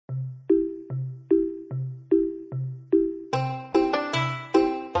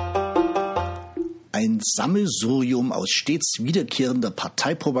ein Sammelsurium aus stets wiederkehrender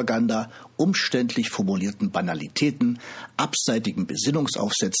Parteipropaganda, umständlich formulierten Banalitäten, abseitigen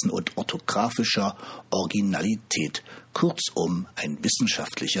Besinnungsaufsätzen und orthografischer Originalität. Kurzum, ein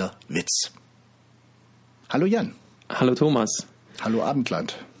wissenschaftlicher Witz. Hallo Jan. Hallo Thomas. Hallo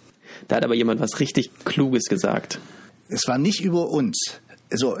Abendland. Da hat aber jemand was richtig Kluges gesagt. Es war nicht über uns.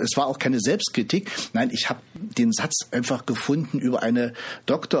 Also es war auch keine Selbstkritik. Nein, ich habe den Satz einfach gefunden über eine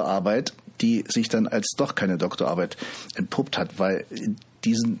Doktorarbeit, die sich dann als doch keine Doktorarbeit entpuppt hat, weil in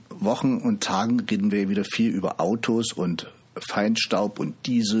diesen Wochen und Tagen reden wir wieder viel über Autos und Feinstaub und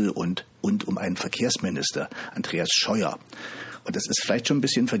Diesel und um einen Verkehrsminister, Andreas Scheuer. Und das ist vielleicht schon ein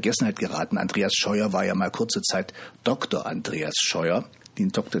bisschen in Vergessenheit geraten. Andreas Scheuer war ja mal kurze Zeit Dr. Andreas Scheuer. Den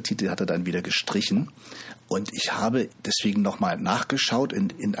Doktortitel hat er dann wieder gestrichen. Und ich habe deswegen nochmal nachgeschaut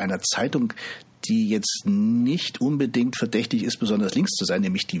in einer Zeitung, die jetzt nicht unbedingt verdächtig ist, besonders links zu sein,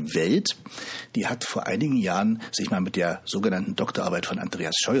 nämlich die Welt. Die hat vor einigen Jahren sich mal mit der sogenannten Doktorarbeit von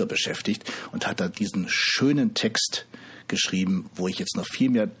Andreas Scheuer beschäftigt und hat da diesen schönen Text geschrieben, wo ich jetzt noch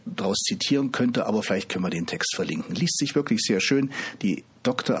viel mehr daraus zitieren könnte, aber vielleicht können wir den Text verlinken. Liest sich wirklich sehr schön. Die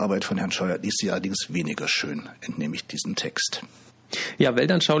Doktorarbeit von Herrn Scheuer liest sich allerdings weniger schön, entnehme ich diesen Text. Ja,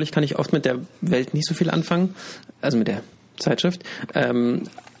 weltanschaulich kann ich oft mit der Welt nicht so viel anfangen, also mit der Zeitschrift.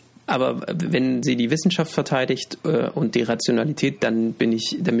 Aber wenn sie die Wissenschaft verteidigt und die Rationalität, dann bin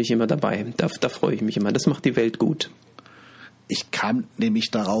ich immer dabei. Da freue ich mich immer. Das macht die Welt gut. Ich kam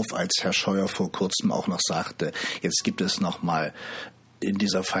nämlich darauf, als Herr Scheuer vor kurzem auch noch sagte, jetzt gibt es noch mal in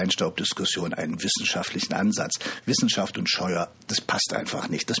dieser Feinstaubdiskussion einen wissenschaftlichen Ansatz. Wissenschaft und Scheuer, das passt einfach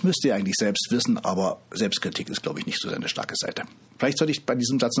nicht. Das müsst ihr eigentlich selbst wissen, aber Selbstkritik ist, glaube ich, nicht so seine starke Seite. Vielleicht sollte ich bei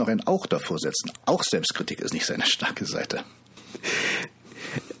diesem Satz noch ein Auch davor setzen. Auch Selbstkritik ist nicht seine starke Seite.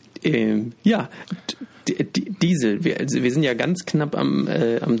 Ja, Diesel. Wir sind ja ganz knapp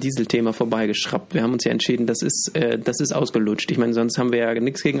am Dieselthema vorbeigeschraubt. Wir haben uns ja entschieden, das ist ausgelutscht. Ich meine, sonst haben wir ja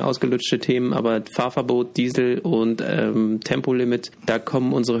nichts gegen ausgelutschte Themen, aber Fahrverbot, Diesel und Tempolimit, da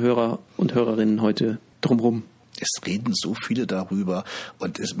kommen unsere Hörer und Hörerinnen heute drum rum. Es reden so viele darüber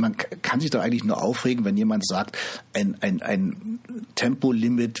und man kann sich doch eigentlich nur aufregen, wenn jemand sagt, ein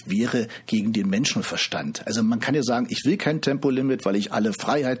Tempolimit wäre gegen den Menschenverstand. Also man kann ja sagen, ich will kein Tempolimit, weil ich alle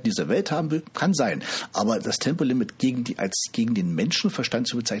Freiheiten dieser Welt haben will, kann sein. Aber das Tempolimit gegen den Menschenverstand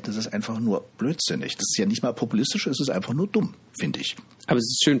zu bezeichnen, das ist einfach nur blödsinnig. Das ist ja nicht mal populistisch, es ist einfach nur dumm, finde ich. Aber es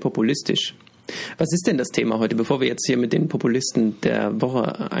ist schön populistisch. Was ist denn das Thema heute, bevor wir jetzt hier mit den Populisten der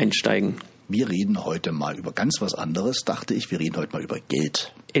Woche einsteigen? Wir reden heute mal über ganz was anderes, dachte ich. Wir reden heute mal über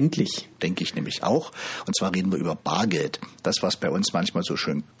Geld. Endlich. Denke ich nämlich auch. Und zwar reden wir über Bargeld. Das, was bei uns manchmal so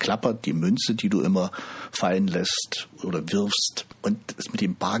schön klappert, die Münze, die du immer fallen lässt oder wirfst. Und mit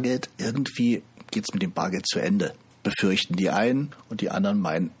dem Bargeld, irgendwie geht es mit dem Bargeld zu Ende. Befürchten die einen und die anderen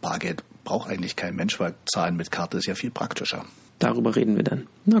meinen, Bargeld braucht eigentlich kein Mensch, weil Zahlen mit Karte ist ja viel praktischer. Darüber reden wir dann.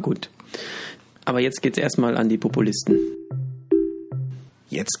 Na gut. Aber jetzt geht's erstmal an die Populisten.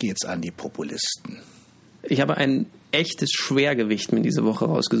 Jetzt geht's an die Populisten. Ich habe ein echtes Schwergewicht mir diese Woche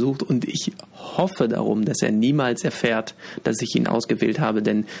rausgesucht und ich hoffe darum, dass er niemals erfährt, dass ich ihn ausgewählt habe,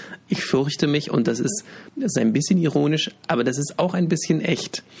 denn ich fürchte mich, und das ist ein bisschen ironisch, aber das ist auch ein bisschen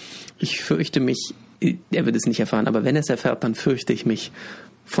echt. Ich fürchte mich, er wird es nicht erfahren, aber wenn er es erfährt, dann fürchte ich mich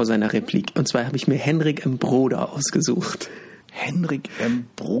vor seiner Replik. Und zwar habe ich mir Henrik M. Broder ausgesucht. Henrik M.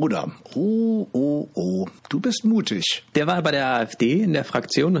 Broder. Oh. Du bist mutig. Der war bei der AfD in der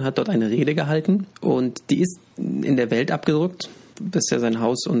Fraktion und hat dort eine Rede gehalten. Und die ist in der Welt abgedruckt. Das ist ja sein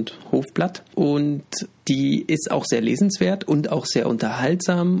Haus- und Hofblatt. Und die ist auch sehr lesenswert und auch sehr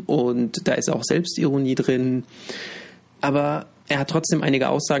unterhaltsam. Und da ist auch Selbstironie drin. Aber er hat trotzdem einige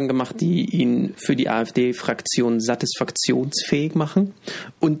Aussagen gemacht, die ihn für die AfD-Fraktion satisfaktionsfähig machen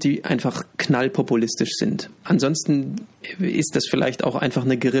und die einfach knallpopulistisch sind. Ansonsten ist das vielleicht auch einfach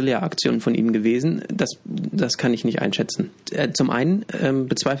eine Guerilla-Aktion von ihm gewesen. Das kann ich nicht einschätzen. Zum einen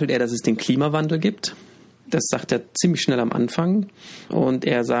bezweifelt er, dass es den Klimawandel gibt. Das sagt er ziemlich schnell am Anfang. Und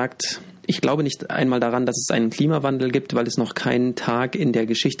er sagt, ich glaube nicht einmal daran, dass es einen Klimawandel gibt, weil es noch keinen Tag in der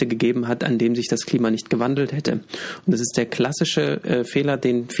Geschichte gegeben hat, an dem sich das Klima nicht gewandelt hätte. Und das ist der klassische Fehler,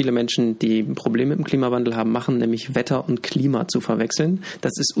 den viele Menschen, die Probleme mit dem Klimawandel haben, machen, nämlich Wetter und Klima zu verwechseln.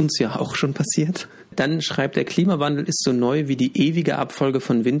 Das ist uns ja auch schon passiert. Dann schreibt er, Klimawandel ist so neu wie die ewige Abfolge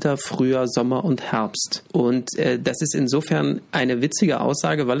von Winter, Frühjahr, Sommer und Herbst. Und das ist insofern eine witzige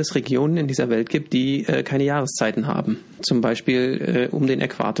Aussage, weil es Regionen in dieser Welt gibt, die keine Jahreszeiten haben. Zum Beispiel um den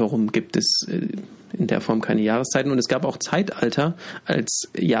Äquator rum gibt es in der Form keine Jahreszeiten. Und es gab auch Zeitalter, als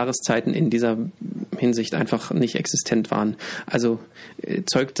Jahreszeiten in dieser Hinsicht einfach nicht existent waren. Also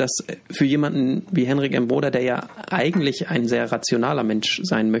zeugt das für jemanden wie Henrik M. Broder, der ja eigentlich ein sehr rationaler Mensch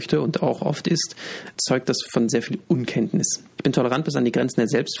sein möchte und auch oft ist, zeugt das von sehr viel Unkenntnis. Ich bin tolerant bis an die Grenzen der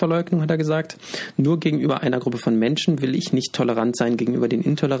Selbstverleugnung, hat er gesagt. Nur gegenüber einer Gruppe von Menschen will ich nicht tolerant sein gegenüber den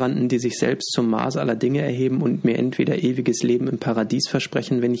Intoleranten, die sich selbst zum Maß aller Dinge erheben und mir entweder ewiges Leben im Paradies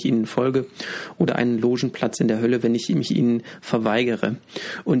versprechen, wenn ich ihnen folge, oder einen Logenplatz in der Hölle, wenn ich mich ihnen verweigere.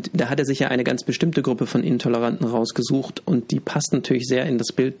 Und da hat er sich ja eine ganz bestimmte Gruppe von Intoleranten rausgesucht und die passt natürlich sehr in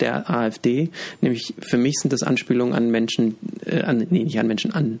das Bild der AfD. Nämlich für mich sind das Anspielungen an Menschen,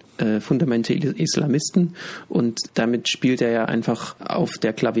 an fundamentale Islamisten, und damit spielt er ja einfach auf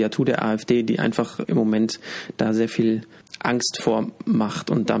der Klaviatur der AfD, die einfach im Moment da sehr viel Angst vormacht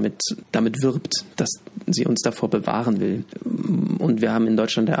und damit wirbt, dass sie uns davor bewahren will. Und wir haben in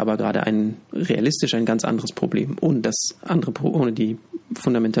Deutschland ja aber gerade ein ganz anderes Problem, ohne die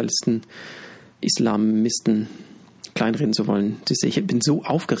Fundamentalisten, Islamisten kleinreden zu wollen. Ich bin so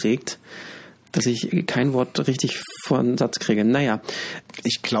aufgeregt, dass ich kein Wort richtig vor den Satz kriege. Naja.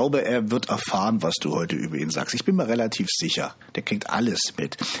 Ich glaube, er wird erfahren, was du heute über ihn sagst. Ich bin mir relativ sicher. Der kriegt alles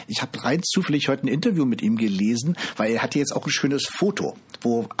mit. Ich habe rein zufällig heute ein Interview mit ihm gelesen, weil er hatte jetzt auch ein schönes Foto,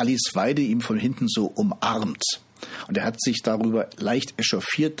 wo Alice Weide ihm von hinten so umarmt. Und er hat sich darüber leicht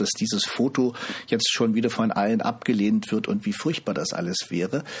echauffiert, dass dieses Foto jetzt schon wieder von allen abgelehnt wird und wie furchtbar das alles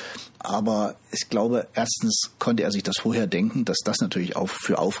wäre. Aber ich glaube, erstens konnte er sich das vorher denken, dass das natürlich auch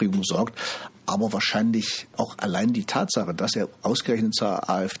für Aufregung sorgt. Aber wahrscheinlich auch allein die Tatsache, dass er ausgerechnet zur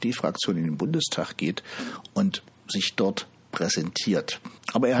AfD-Fraktion in den Bundestag geht und sich dort präsentiert.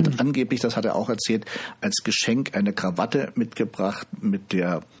 Aber er hat angeblich, das hat er auch erzählt, als Geschenk eine Krawatte mitgebracht mit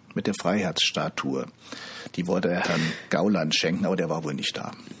der Freiheitsstatue. Die wollte er Herrn Gauland schenken, aber der war wohl nicht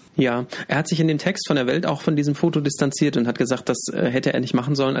da. Ja, er hat sich in dem Text von der Welt auch von diesem Foto distanziert und hat gesagt, das hätte er nicht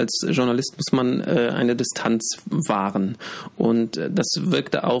machen sollen. Als Journalist muss man eine Distanz wahren. Und das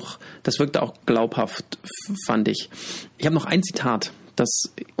wirkte auch glaubhaft, fand ich. Ich habe noch ein Zitat.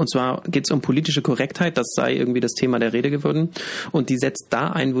 Und zwar geht es um politische Korrektheit, das sei irgendwie das Thema der Rede geworden. Und die setzt da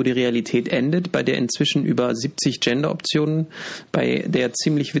ein, wo die Realität endet, bei der inzwischen über 70 Gender-Optionen, bei der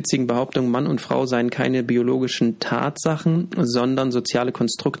ziemlich witzigen Behauptung, Mann und Frau seien keine biologischen Tatsachen, sondern soziale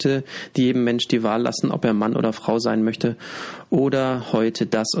Konstrukte, die jedem Mensch die Wahl lassen, ob er Mann oder Frau sein möchte oder heute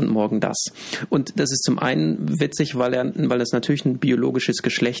das und morgen das. Und das ist zum einen witzig, weil es natürlich ein biologisches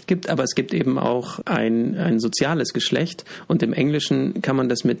Geschlecht gibt, aber es gibt eben auch ein soziales Geschlecht, und im Englischen kann man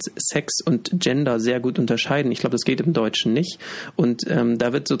das mit Sex und Gender sehr gut unterscheiden. Ich glaube, das geht im Deutschen nicht. Und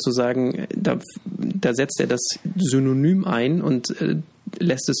da wird sozusagen, da setzt er das Synonym ein und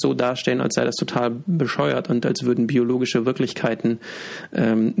lässt es so darstellen, als sei das total bescheuert und als würden biologische Wirklichkeiten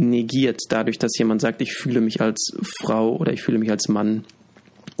negiert, dadurch, dass jemand sagt, ich fühle mich als Frau oder ich fühle mich als Mann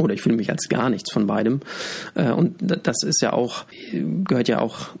oder ich fühle mich als gar nichts von beidem. Und das ist ja auch, gehört ja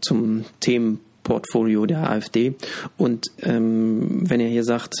auch zum Themenportfolio der AfD. Und wenn er hier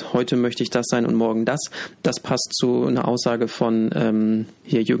sagt, heute möchte ich das sein und morgen das passt zu einer Aussage von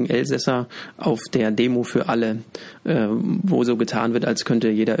hier Jürgen Elsässer auf der Demo für alle, wo so getan wird, als könnte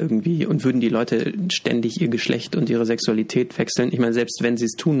jeder irgendwie, und würden die Leute ständig ihr Geschlecht und ihre Sexualität wechseln. Ich meine, selbst wenn sie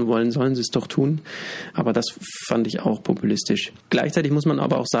es tun wollen, sollen sie es doch tun. Aber das fand ich auch populistisch. Gleichzeitig muss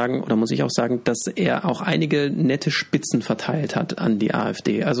ich auch sagen, dass er auch einige nette Spitzen verteilt hat an die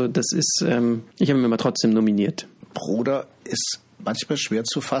AfD. Also das ist, ich habe ihn aber trotzdem nominiert. Broder ist manchmal schwer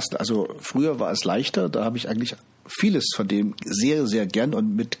zu fassen. Also früher war es leichter, da habe ich eigentlich vieles von dem sehr, sehr gern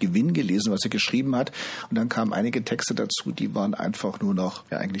und mit Gewinn gelesen, was er geschrieben hat. Und dann kamen einige Texte dazu, die waren einfach nur noch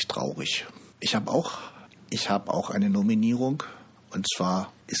eigentlich traurig. Ich habe auch eine Nominierung, und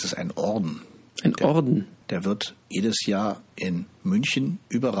zwar ist es ein Orden. Ein Orden? Der wird jedes Jahr in München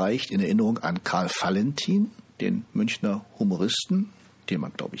überreicht, in Erinnerung an Karl Valentin, den Münchner Humoristen, den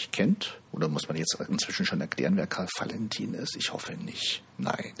man, glaube ich, kennt. Oder muss man jetzt inzwischen schon erklären, wer Karl Valentin ist? Ich hoffe nicht.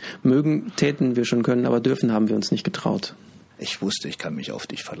 Nein. Täten wir schon können, aber dürfen haben wir uns nicht getraut. Ich wusste, ich kann mich auf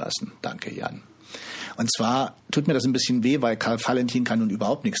dich verlassen. Danke, Jan. Und zwar tut mir das ein bisschen weh, weil Karl Valentin kann nun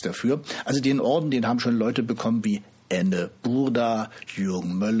überhaupt nichts dafür. Also den Orden, den haben schon Leute bekommen wie Enne Burda,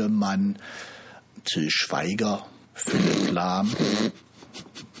 Jürgen Möllemann, Till Schweiger, Philipp Lahm.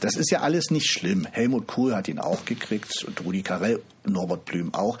 Das ist ja alles nicht schlimm. Helmut Kohl hat ihn auch gekriegt und Rudi Carrell, Norbert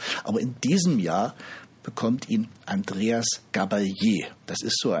Blüm auch. Aber in diesem Jahr bekommt ihn Andreas Gabalier. Das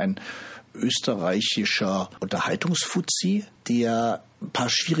ist so ein österreichischer Unterhaltungsfuzzi, der ein paar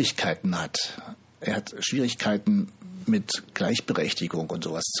Schwierigkeiten hat. Er hat Schwierigkeiten mit Gleichberechtigung und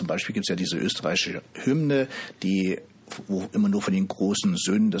sowas. Zum Beispiel gibt es ja diese österreichische Hymne, die wo immer nur von den großen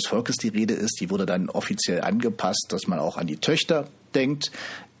Söhnen des Volkes die Rede ist, die wurde dann offiziell angepasst, dass man auch an die Töchter denkt.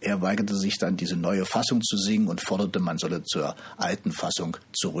 Er weigerte sich dann, diese neue Fassung zu singen und forderte, man solle zur alten Fassung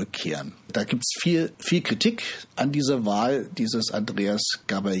zurückkehren. Da gibt es viel Kritik an dieser Wahl dieses Andreas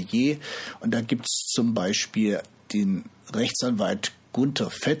Gabalier. Und da gibt es zum Beispiel den Rechtsanwalt Gunther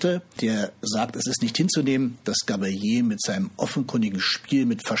Fette, der sagt, es ist nicht hinzunehmen, dass Gabalier mit seinem offenkundigen Spiel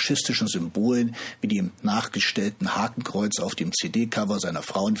mit faschistischen Symbolen wie dem nachgestellten Hakenkreuz auf dem CD-Cover seiner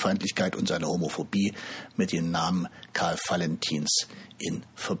Frauenfeindlichkeit und seiner Homophobie mit dem Namen Karl Valentins in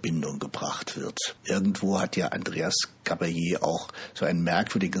Verbindung gebracht wird. Irgendwo hat ja Andreas Gabalier auch so einen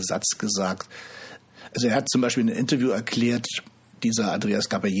merkwürdigen Satz gesagt. Also er hat zum Beispiel in einem Interview erklärt, dieser Andreas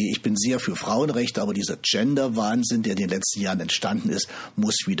Gabalier, ich bin sehr für Frauenrechte, aber dieser Gender-Wahnsinn, der in den letzten Jahren entstanden ist,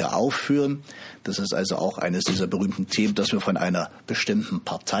 muss wieder aufhören. Das ist also auch eines dieser berühmten Themen, das wir von einer bestimmten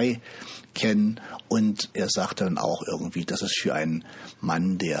Partei kennen. Und er sagt dann auch irgendwie, dass es für einen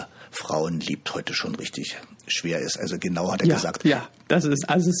Mann, der Frauen liebt, heute schon richtig schwer ist. Also genau hat er gesagt. Ja, das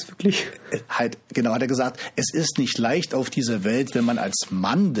ist wirklich. Genau hat er gesagt, es ist nicht leicht auf dieser Welt, wenn man als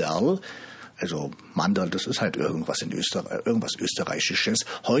Manderl, also Mandel, das ist halt irgendwas Österreichisches,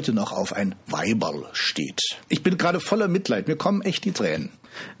 heute noch auf ein Weiberl steht. Ich bin gerade voller Mitleid, mir kommen echt die Tränen.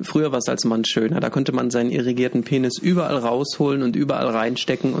 Früher war es als Mann schöner, da konnte man seinen irrigierten Penis überall rausholen und überall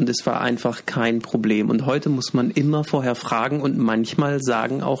reinstecken und es war einfach kein Problem. Und heute muss man immer vorher fragen und manchmal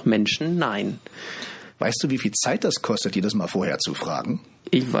sagen auch Menschen nein. Weißt du, wie viel Zeit das kostet, jedes Mal vorher zu fragen?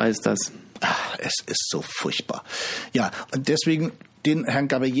 Ich weiß das. Ach, es ist so furchtbar. Ja, und deswegen, den Herrn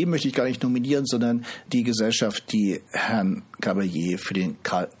Gabalier möchte ich gar nicht nominieren, sondern die Gesellschaft, die Herrn Gabalier für den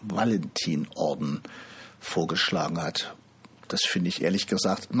Karl-Valentin-Orden vorgeschlagen hat. Das finde ich ehrlich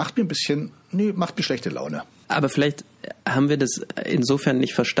gesagt, macht mir schlechte Laune. Aber vielleicht haben wir das insofern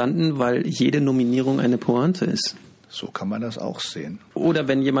nicht verstanden, weil jede Nominierung eine Pointe ist. So kann man das auch sehen. Oder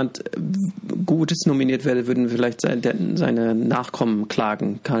wenn jemand Gutes nominiert werde, würden vielleicht seine Nachkommen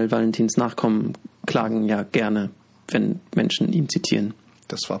klagen. Karl Valentins Nachkommen klagen ja gerne, wenn Menschen ihn zitieren.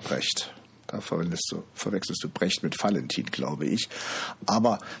 Das war Brecht. Da verwechselst du Brecht mit Valentin, glaube ich.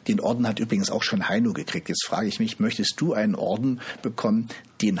 Aber den Orden hat übrigens auch schon Heino gekriegt. Jetzt frage ich mich, möchtest du einen Orden bekommen,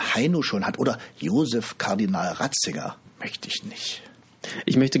 den Heino schon hat? Oder Josef Kardinal Ratzinger? Möchte ich nicht.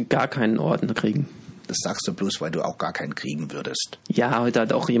 Ich möchte gar keinen Orden kriegen. Das sagst du bloß, weil du auch gar keinen kriegen würdest. Ja, heute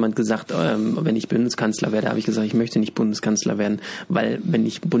hat auch jemand gesagt, wenn ich Bundeskanzler werde, habe ich gesagt, ich möchte nicht Bundeskanzler werden, weil wenn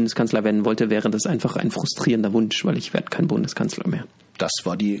ich Bundeskanzler werden wollte, wäre das einfach ein frustrierender Wunsch, weil ich werde kein Bundeskanzler mehr. Das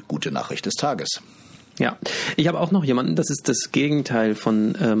war die gute Nachricht des Tages. Ja, ich habe auch noch jemanden, das ist das Gegenteil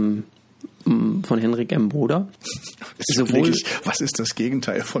von Henrik M. Broder. Was ist das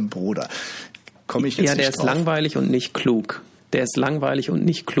Gegenteil von Broder? Komme ich jetzt ja, nicht der drauf. Ist langweilig und nicht klug. Der ist langweilig und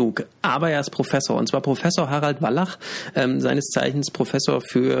nicht klug, aber er ist Professor, und zwar Professor Harald Wallach, seines Zeichens Professor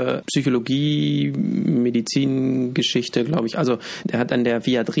für Psychologie, Medizingeschichte, glaube ich. Also er hat an der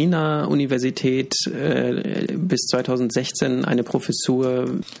Viadrina-Universität bis 2016 eine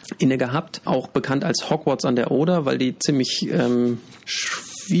Professur inne gehabt, auch bekannt als Hogwarts an der Oder, weil die ziemlich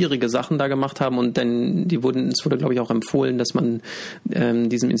schwierige Sachen da gemacht haben, und dann es wurde, glaube ich, auch empfohlen, dass man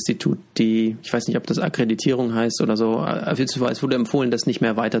diesem Institut ich weiß nicht, ob das Akkreditierung heißt oder so, es wurde empfohlen, das nicht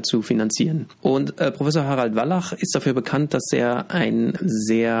mehr weiter zu finanzieren. Und Professor Harald Wallach ist dafür bekannt, dass er ein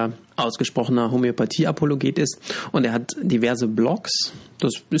sehr ausgesprochener Homöopathie-Apologet ist, und er hat diverse Blogs.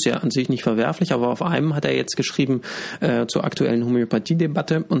 Das ist ja an sich nicht verwerflich, aber auf einem hat er jetzt geschrieben zur aktuellen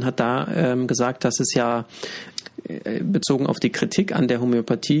Homöopathie-Debatte und hat da gesagt, dass es ja bezogen auf die Kritik an der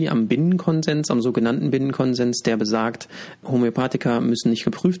Homöopathie, am Binnenkonsens, am sogenannten Binnenkonsens, der besagt, Homöopathika müssen nicht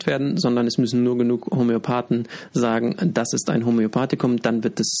geprüft werden, sondern es müssen nur genug Homöopathen sagen, das ist ein Homöopathikum, dann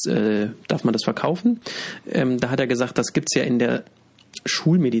darf man das verkaufen. Da hat er gesagt, das gibt's ja in der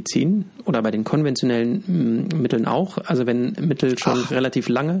Schulmedizin oder bei den konventionellen Mitteln auch. Also wenn Mittel schon relativ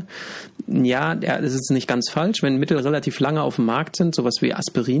lange, das ist nicht ganz falsch, wenn Mittel relativ lange auf dem Markt sind, sowas wie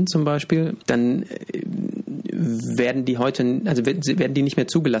Aspirin zum Beispiel, dann werden die nicht mehr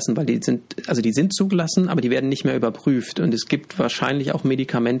zugelassen, weil die sind zugelassen, aber die werden nicht mehr überprüft. Und es gibt wahrscheinlich auch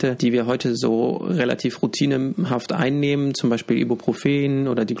Medikamente, die wir heute so relativ routinehaft einnehmen, zum Beispiel Ibuprofen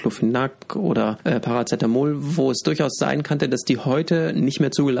oder Diclofenac oder Paracetamol, wo es durchaus sein könnte, dass die heute nicht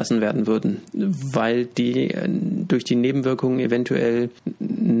mehr zugelassen werden würden, weil die durch die Nebenwirkungen eventuell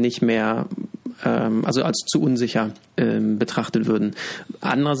nicht mehr als zu unsicher betrachtet würden.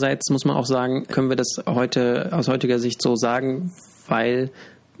 Andererseits muss man auch sagen, können wir das heute aus heutiger Sicht so sagen, weil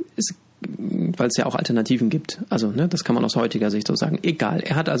es weil es ja auch Alternativen gibt. Also das kann man aus heutiger Sicht so sagen. Egal.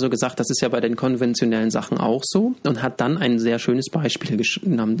 Er hat also gesagt, das ist ja bei den konventionellen Sachen auch so und hat dann ein sehr schönes Beispiel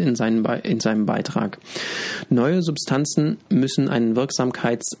genannt in seinem Beitrag. Neue Substanzen müssen einen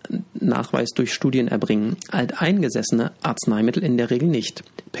Wirksamkeitsnachweis durch Studien erbringen. Alteingesessene Arzneimittel in der Regel nicht.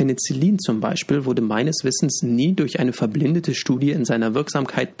 Penicillin zum Beispiel wurde meines Wissens nie durch eine verblindete Studie in seiner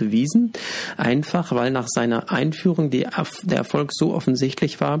Wirksamkeit bewiesen, einfach weil nach seiner Einführung der Erfolg so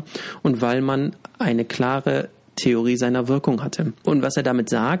offensichtlich war und weil man eine klare Theorie seiner Wirkung hatte. Und was er damit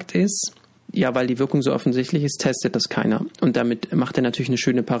sagt ist, ja, weil die Wirkung so offensichtlich ist, testet das keiner. Und damit macht er natürlich eine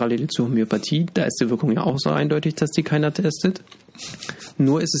schöne Parallele zur Homöopathie. Da ist die Wirkung ja auch so eindeutig, dass die keiner testet.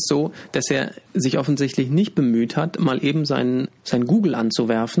 Nur ist es so, dass er sich offensichtlich nicht bemüht hat, mal eben sein Google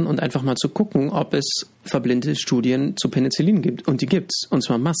anzuwerfen und einfach mal zu gucken, ob es verblindete Studien zu Penicillin gibt. Und die gibt's. Und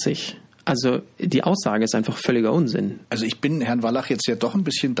zwar massig. Also die Aussage ist einfach völliger Unsinn. Also ich bin Herrn Wallach jetzt ja doch ein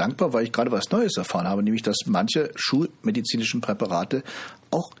bisschen dankbar, weil ich gerade was Neues erfahren habe, nämlich dass manche schulmedizinischen Präparate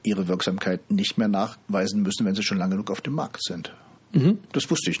auch ihre Wirksamkeit nicht mehr nachweisen müssen, wenn sie schon lange genug auf dem Markt sind. Mhm. Das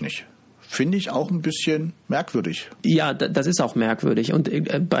wusste ich nicht. Finde ich auch ein bisschen merkwürdig. Ja, das ist auch merkwürdig. Und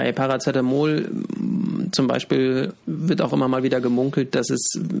bei Paracetamol zum Beispiel wird auch immer mal wieder gemunkelt, dass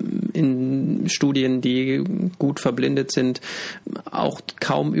es in Studien, die gut verblindet sind, auch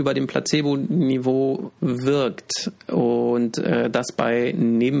kaum über dem Placebo-Niveau wirkt. Und das bei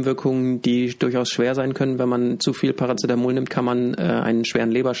Nebenwirkungen, die durchaus schwer sein können, wenn man zu viel Paracetamol nimmt, kann man einen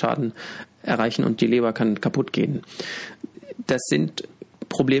schweren Leberschaden erreichen und die Leber kann kaputt gehen. Das sind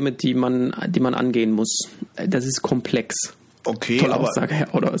Probleme, die man angehen muss. Das ist komplex. Okay, tolle Aussage,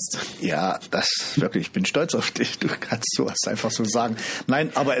 Herr Oderst. Ja, das wirklich, ich bin stolz auf dich. Du kannst sowas einfach so sagen. Nein,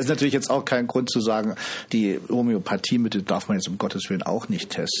 aber es ist natürlich jetzt auch kein Grund zu sagen, die Homöopathiemittel darf man jetzt um Gottes Willen auch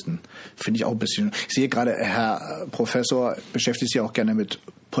nicht testen. Finde ich auch ein bisschen. Ich sehe gerade, Herr Professor beschäftigt sich auch gerne mit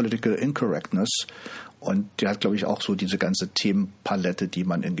Political Incorrectness. Und der hat, glaube ich, auch so diese ganze Themenpalette, die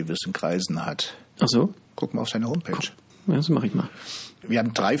man in gewissen Kreisen hat. Ach so? Guck mal auf seine Homepage. Ja, das mache ich mal. Wir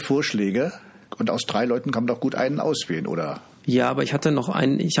haben 3 Vorschläge und aus 3 Leuten kann man doch gut einen auswählen, oder? Ja, aber ich hatte noch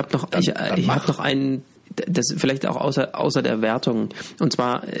einen, ich habe noch einen, das vielleicht auch außer der Wertung. Und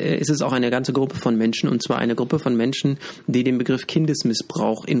zwar ist es auch eine ganze Gruppe von Menschen, und zwar eine Gruppe von Menschen, die den Begriff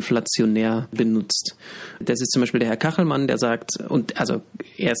Kindesmissbrauch inflationär benutzt. Das ist zum Beispiel der Herr Kachelmann, der sagt, und also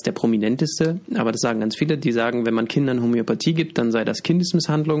er ist der Prominenteste, aber das sagen ganz viele, die sagen, wenn man Kindern Homöopathie gibt, dann sei das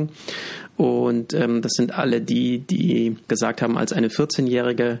Kindesmisshandlung. Und das sind alle die gesagt haben, als eine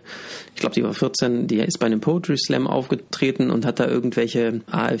 14-Jährige, ich glaube, die war 14, die ist bei einem Poetry Slam aufgetreten und hat da irgendwelche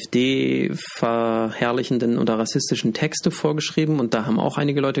AfD-verherrlichenden oder rassistischen Texte vorgeschrieben. Und da haben auch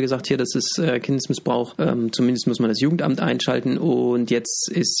einige Leute gesagt, hier, das ist Kindesmissbrauch. Zumindest muss man das Jugendamt einschalten. Und jetzt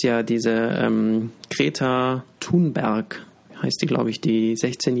ist ja diese Greta Thunberg, heißt die, glaube ich, die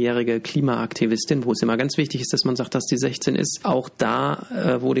 16-jährige Klimaaktivistin, wo es immer ganz wichtig ist, dass man sagt, dass die 16 ist. Auch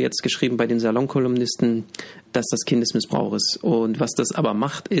da wurde jetzt geschrieben bei den Salonkolumnisten, dass das Kindesmissbrauch ist. Und was das aber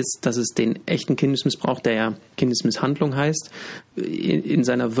macht, ist, dass es den echten Kindesmissbrauch, der ja Kindesmisshandlung heißt, in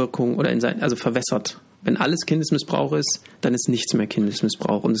seiner Wirkung oder also verwässert. Wenn alles Kindesmissbrauch ist, dann ist nichts mehr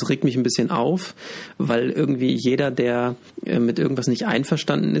Kindesmissbrauch. Und es regt mich ein bisschen auf, weil irgendwie jeder, der mit irgendwas nicht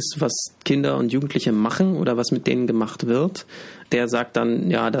einverstanden ist, was Kinder und Jugendliche machen oder was mit denen gemacht wird, der sagt dann,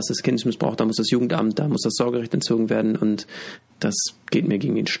 ja, das ist Kindesmissbrauch, da muss das Jugendamt, da muss das Sorgerecht entzogen werden. Und das geht mir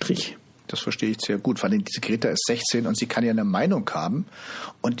gegen den Strich. Das verstehe ich sehr gut, weil diese Greta ist 16 und sie kann ja eine Meinung haben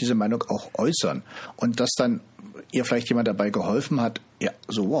und diese Meinung auch äußern. Und dass dann ihr vielleicht jemand dabei geholfen hat, ja,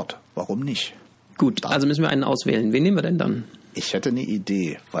 so what, warum nicht? Gut, also müssen wir einen auswählen. Wen nehmen wir denn dann? Ich hätte eine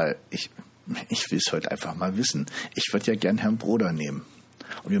Idee, weil ich will es heute einfach mal wissen. Ich würde ja gern Herrn Broder nehmen.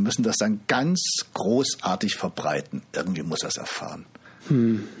 Und wir müssen das dann ganz großartig verbreiten. Irgendwie muss er es erfahren.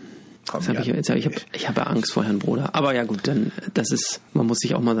 Komm, ich habe Angst vor Herrn Broder. Aber ja gut, dann man muss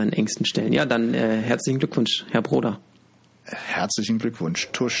sich auch mal seinen Ängsten stellen. Ja, dann herzlichen Glückwunsch, Herr Broder. Herzlichen Glückwunsch,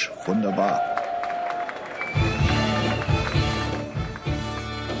 Tusch, wunderbar.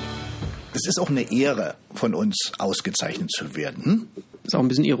 Es ist auch eine Ehre, von uns ausgezeichnet zu werden. Ist auch ein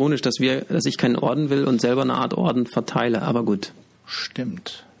bisschen ironisch, dass ich keinen Orden will und selber eine Art Orden verteile, aber gut.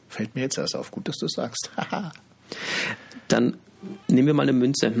 Stimmt. Fällt mir jetzt erst auf. Gut, dass du es sagst. Dann nehmen wir mal eine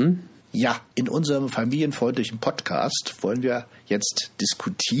Münze. Ja, in unserem familienfreundlichen Podcast wollen wir jetzt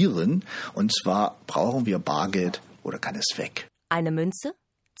diskutieren. Und zwar, brauchen wir Bargeld oder kann es weg? Eine Münze,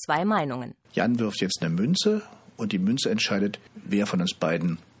 2 Meinungen. Jan wirft jetzt eine Münze und die Münze entscheidet, wer von uns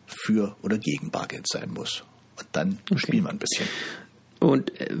beiden für oder gegen Bargeld sein muss. Und dann spielen wir ein bisschen.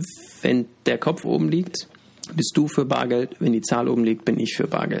 Und wenn der Kopf oben liegt, bist du für Bargeld. Wenn die Zahl oben liegt, bin ich für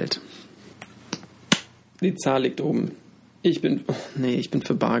Bargeld. Die Zahl liegt oben. Ich bin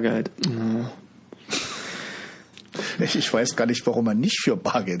für Bargeld. Oh. Ich weiß gar nicht, warum man nicht für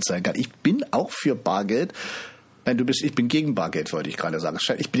Bargeld sein kann. Ich bin auch für Bargeld. Nein, ich bin gegen Bargeld, wollte ich gerade sagen.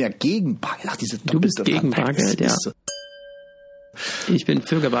 Ich bin ja gegen Bargeld. Ach, du bist gegen Bargeld, ja. Ich bin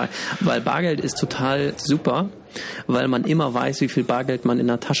für Bargeld, weil Bargeld ist total super, weil man immer weiß, wie viel Bargeld man in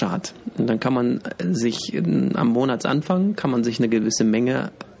der Tasche hat. Und dann kann man sich am Monatsanfang eine gewisse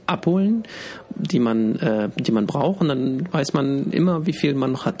Menge abholen, die man braucht, und dann weiß man immer, wie viel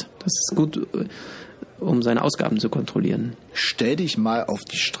man noch hat. Das ist gut, um seine Ausgaben zu kontrollieren. Stell dich mal auf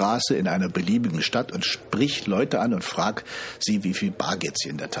die Straße in einer beliebigen Stadt und sprich Leute an und frag sie, wie viel Bargeld sie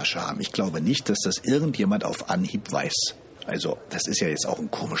in der Tasche haben. Ich glaube nicht, dass das irgendjemand auf Anhieb weiß. Also, das ist ja jetzt auch ein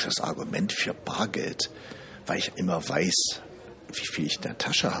komisches Argument für Bargeld, weil ich immer weiß, wie viel ich in der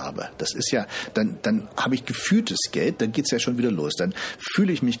Tasche habe. Das ist ja, dann habe ich gefühltes Geld, dann geht's ja schon wieder los. Dann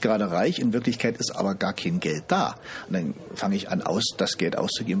fühle ich mich gerade reich, in Wirklichkeit ist aber gar kein Geld da. Und dann fange ich an, das Geld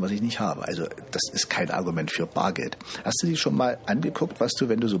auszugeben, was ich nicht habe. Also das ist kein Argument für Bargeld. Hast du dir schon mal angeguckt, was du,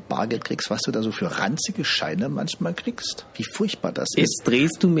 wenn du so Bargeld kriegst, was du da so für ranzige Scheine manchmal kriegst? Wie furchtbar das ist. Jetzt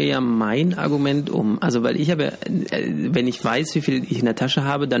drehst du mir ja mein Argument um. Also weil ich habe, wenn ich weiß, wie viel ich in der Tasche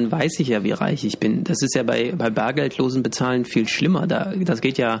habe, dann weiß ich ja, wie reich ich bin. Das ist ja bei bargeldlosen Bezahlen viel schlimmer. Das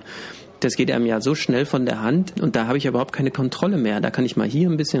geht einem ja so schnell von der Hand, und da habe ich überhaupt keine Kontrolle mehr. Da kann ich mal hier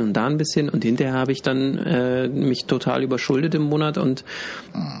ein bisschen und da ein bisschen, und hinterher habe ich dann mich total überschuldet im Monat und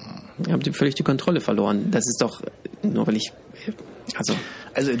habe völlig die Kontrolle verloren. Das ist doch nur, weil ich... Also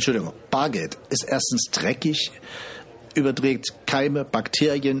Entschuldigung, Bargeld ist erstens dreckig, überträgt Keime,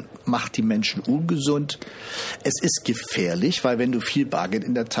 Bakterien, macht die Menschen ungesund. Es ist gefährlich, weil wenn du viel Bargeld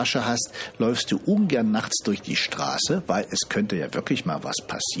in der Tasche hast, läufst du ungern nachts durch die Straße, weil es könnte ja wirklich mal was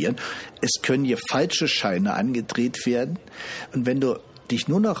passieren. Es können hier falsche Scheine angedreht werden. Und wenn du dich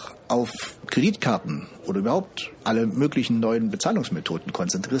nur noch auf Kreditkarten oder überhaupt alle möglichen neuen Bezahlungsmethoden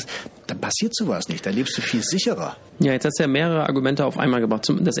konzentrierst, dann passiert sowas nicht. Dann lebst du viel sicherer. Ja, jetzt hast du ja mehrere Argumente auf einmal gebracht.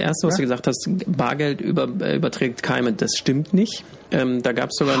 Das erste, was du gesagt hast, Bargeld überträgt Keime, das stimmt nicht. Da gab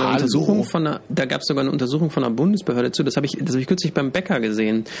es sogar eine Untersuchung von einer Bundesbehörde zu. Das habe ich kürzlich beim Bäcker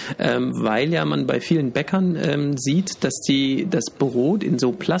gesehen, weil ja man bei vielen Bäckern sieht, dass die das Brot in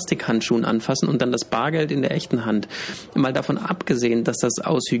so Plastikhandschuhen anfassen und dann das Bargeld in der echten Hand. Mal davon abgesehen, dass das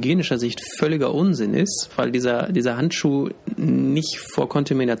aus hygienischer Sicht völliger Unsinn ist, weil dieser Handschuh nicht vor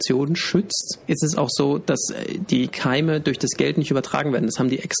Kontamination schützt, ist es auch so, dass die Keime durch das Geld nicht übertragen werden. Das haben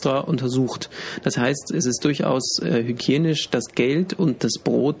die extra untersucht. Das heißt, es ist durchaus hygienisch, das Geld und das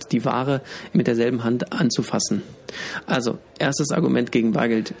Brot, die Ware mit derselben Hand anzufassen. Also, erstes Argument gegen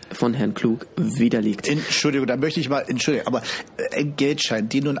Bargeld von Herrn Klug widerlegt. Entschuldigung, aber ein Geldschein,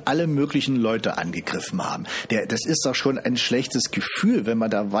 den nun alle möglichen Leute angegriffen haben, das ist doch schon ein schlechtes Gefühl, wenn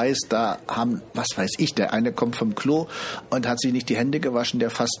man da weiß, da haben, was weiß ich, der eine kommt vom Klo und hat sich nicht die Hände gewaschen, der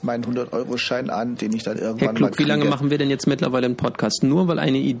fasst meinen 100-Euro-Schein an, den ich dann irgendwann Herr Klug, wie lange machen wir denn jetzt mittlerweile einen Podcast? Nur weil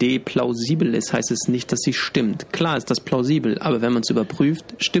eine Idee plausibel ist, heißt es nicht, dass sie stimmt. Klar ist das plausibel, aber wenn man es überprüft,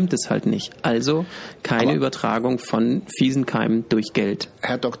 stimmt es halt nicht. Also keine Übertragung von fiesen Keimen durch Geld.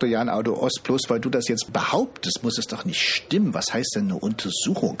 Herr Dr. Jan Audo Ost, bloß weil du das jetzt behauptest, muss es doch nicht stimmen. Was heißt denn eine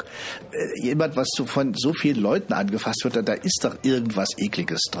Untersuchung? Jemand, was von so vielen Leuten angefasst wird, da ist doch irgendwas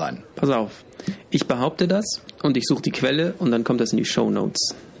Ekliges dran. Pass auf, ich behaupte das und ich suche die Quelle und dann kommt das in die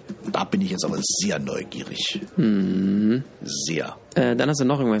Shownotes. Da bin ich jetzt aber sehr neugierig. Sehr. Dann hast du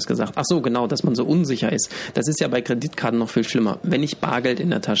noch irgendwas gesagt. Ach so, genau, dass man so unsicher ist. Das ist ja bei Kreditkarten noch viel schlimmer. Wenn ich Bargeld in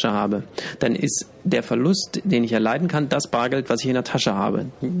der Tasche habe, dann ist der Verlust, den ich erleiden kann, das Bargeld, was ich in der Tasche habe.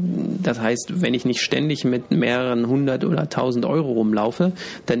 Das heißt, wenn ich nicht ständig mit mehreren 100 oder 1000 Euro rumlaufe,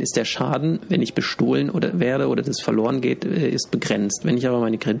 dann ist der Schaden, wenn ich bestohlen werde oder das verloren geht, ist begrenzt. Wenn ich aber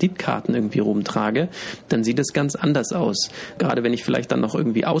meine Kreditkarten irgendwie rumtrage, dann sieht es ganz anders aus. Gerade wenn ich vielleicht dann noch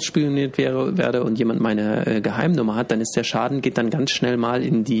irgendwie ausspioniert werde und jemand meine Geheimnummer hat, dann ist der Schaden, geht dann ganz schnell mal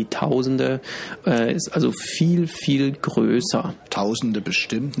in die Tausende, ist also viel, viel größer. Tausende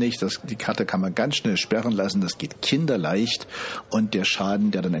bestimmt nicht. Die Karte kann man ganz schnell sperren lassen. Das geht kinderleicht. Und der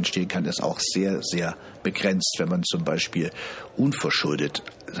Schaden, der dann entstehen kann, ist auch sehr, sehr begrenzt, wenn man zum Beispiel unverschuldet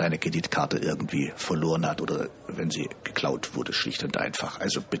seine Kreditkarte irgendwie verloren hat oder wenn sie geklaut wurde, schlicht und einfach.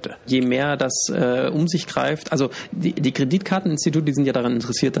 Also bitte. Je mehr das um sich greift, also die Kreditkarteninstitute, die sind ja daran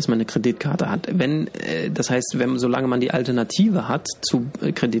interessiert, dass man eine Kreditkarte hat. Das heißt, solange man die Alternative hat zu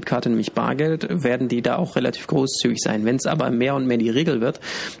Kreditkarte, nämlich Bargeld, werden die da auch relativ großzügig sein. Wenn es aber mehr und mehr die Regel wird,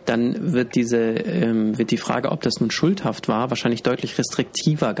 dann wird die Frage, ob das nun schuldhaft war, wahrscheinlich deutlich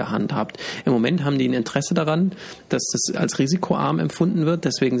restriktiver gehandhabt. Im Moment haben die ein Interesse daran, dass das als risikoarm empfunden wird,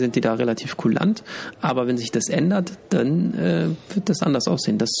 deswegen sind die da relativ kulant. Aber wenn sich das ändert, dann wird das anders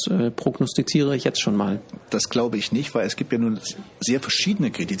aussehen. Das prognostiziere ich jetzt schon mal. Das glaube ich nicht, weil es gibt ja nun sehr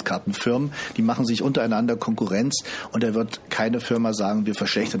verschiedene Kreditkartenfirmen, die machen sich untereinander Konkurrenz und da wird keine Firma sagen, wir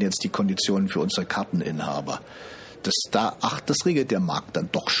verschlechtern jetzt die Konditionen für unsere Karteninhaber. Das regelt der Markt dann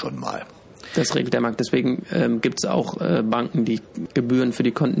doch schon mal. Das regelt der Markt. Deswegen gibt es auch Banken, die Gebühren für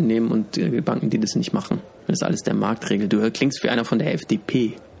die Konten nehmen und Banken, die das nicht machen. Das ist alles der Markt regelt. Du klingst wie einer von der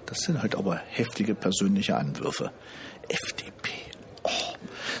FDP. Das sind halt aber heftige persönliche Anwürfe. FDP. Oh.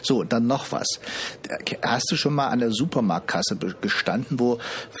 So, dann noch was. Hast du schon mal an der Supermarktkasse gestanden, wo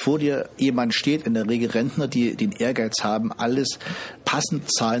vor dir jemand steht, in der Regel Rentner, die den Ehrgeiz haben, alles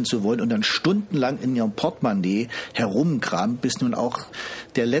passend zahlen zu wollen und dann stundenlang in ihrem Portemonnaie herumkramen, bis nun auch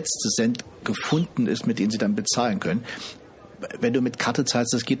der letzte Cent gefunden ist, mit dem sie dann bezahlen können? Wenn du mit Karte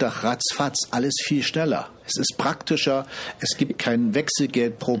zahlst, das geht doch ratzfatz, alles viel schneller. Es ist praktischer, es gibt kein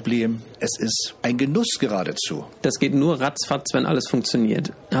Wechselgeldproblem, es ist ein Genuss geradezu. Das geht nur ratzfatz, wenn alles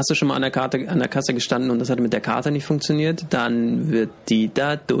funktioniert. Hast du schon mal an der Kasse gestanden und das hat mit der Karte nicht funktioniert? Dann wird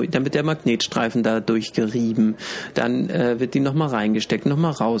dann wird der Magnetstreifen da durchgerieben, dann wird die nochmal reingesteckt,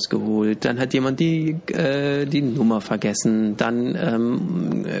 nochmal rausgeholt, dann hat jemand die Nummer vergessen,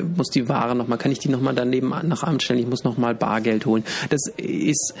 dann muss die Ware nochmal, kann ich die nochmal daneben nach Abend stellen, ich muss nochmal Bargeld holen. Das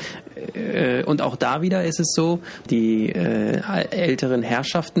ist, und auch da wieder ist es so, die älteren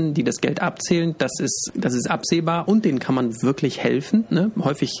Herrschaften, die das Geld abzählen, das ist absehbar und denen kann man wirklich helfen. Ne?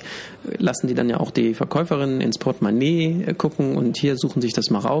 Häufig lassen die dann ja auch die Verkäuferinnen ins Portemonnaie gucken und hier suchen sich das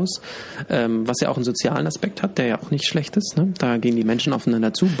mal raus, was ja auch einen sozialen Aspekt hat, der ja auch nicht schlecht ist. Ne? Da gehen die Menschen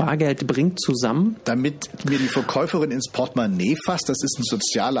aufeinander zu. Bargeld bringt zusammen. Damit mir die Verkäuferin ins Portemonnaie fasst, das ist ein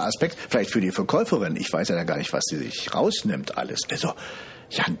sozialer Aspekt. Vielleicht für die Verkäuferin. Ich weiß ja gar nicht, was sie sich rausnimmt alles. Also,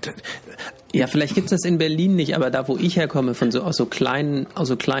 ja, vielleicht gibt es das in Berlin nicht, aber da, wo ich herkomme, aus so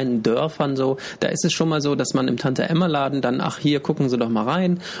kleinen Dörfern, so, da ist es schon mal so, dass man im Tante-Emma-Laden dann, hier, gucken Sie doch mal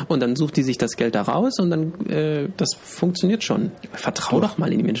rein und dann sucht die sich das Geld da raus und dann, das funktioniert schon. Vertrau doch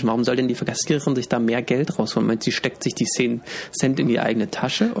mal in die Menschen. Warum soll denn die Kassiererin sich da mehr Geld rausholen? Sie steckt sich die 10 Cent in die eigene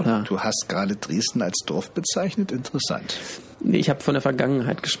Tasche, oder? Du hast gerade Dresden als Dorf bezeichnet? Interessant. Nee, ich habe von der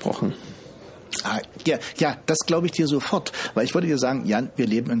Vergangenheit gesprochen. Ja, das glaube ich dir sofort, weil ich wollte dir sagen, Jan, wir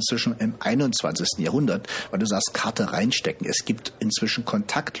leben inzwischen im 21. Jahrhundert, weil du sagst, Karte reinstecken. Es gibt inzwischen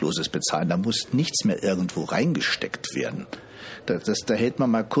kontaktloses Bezahlen, da muss nichts mehr irgendwo reingesteckt werden. Da hält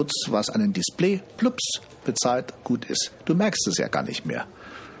man mal kurz was an ein Display, plups, bezahlt, gut ist. Du merkst es ja gar nicht mehr.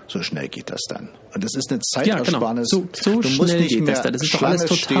 So schnell geht das dann. Und das ist eine Zeitersparnis. Ja, genau. So schnell geht das dann. Das ist doch alles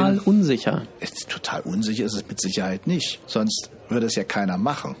total unsicher. Total unsicher ist es mit Sicherheit nicht. Sonst würde es ja keiner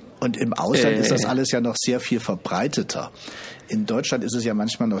machen. Und im Ausland ist das alles ja noch sehr viel verbreiteter. In Deutschland ist es ja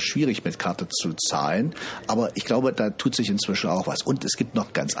manchmal noch schwierig, mit Karte zu zahlen. Aber ich glaube, da tut sich inzwischen auch was. Und es gibt noch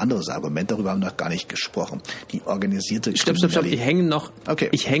ein ganz anderes Argument, darüber haben wir noch gar nicht gesprochen. Die organisierte Kriminalität.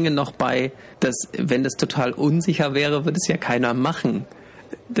 Stopp. Ich hänge noch bei, dass, wenn das total unsicher wäre, würde es ja keiner machen.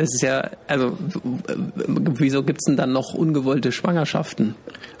 Das ist ja, also, wieso gibt's denn dann noch ungewollte Schwangerschaften?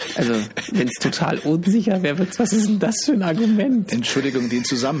 Also, wenn es total unsicher wäre, was ist denn das für ein Argument? Entschuldigung, den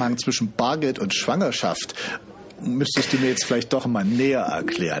Zusammenhang zwischen Bargeld und Schwangerschaft müsstest du mir jetzt vielleicht doch mal näher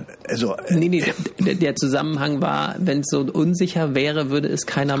erklären. Also, Nee, der Zusammenhang war, wenn es so unsicher wäre, würde es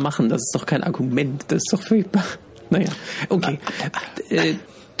keiner machen. Das ist doch kein Argument. Das ist doch furchtbar. Naja, okay.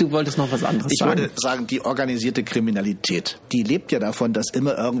 Du wolltest noch was anderes sagen. Ich würde sagen, die organisierte Kriminalität, die lebt ja davon, dass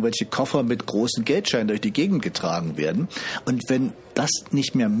immer irgendwelche Koffer mit großen Geldscheinen durch die Gegend getragen werden. Und wenn das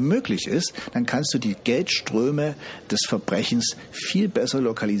nicht mehr möglich ist, dann kannst du die Geldströme des Verbrechens viel besser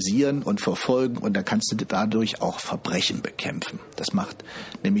lokalisieren und verfolgen und dann kannst du dadurch auch Verbrechen bekämpfen. Das macht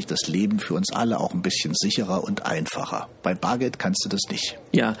nämlich das Leben für uns alle auch ein bisschen sicherer und einfacher. Bei Bargeld kannst du das nicht.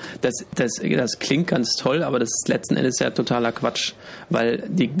 Ja, das klingt ganz toll, aber das ist letzten Endes ja totaler Quatsch, weil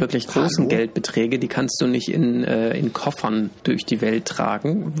die wirklich großen Geldbeträge, die kannst du nicht in Koffern durch die Welt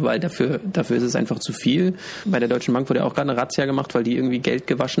tragen, weil dafür ist es einfach zu viel. Bei der Deutschen Bank wurde auch gerade eine Razzia gemacht, weil die irgendwie Geld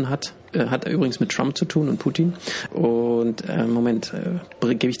gewaschen hat. Hat übrigens mit Trump zu tun und Putin. Und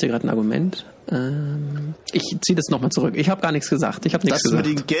gebe ich dir gerade ein Argument? Ich ziehe das nochmal zurück. Ich habe gar nichts gesagt. Ich habe nichts gesagt. Das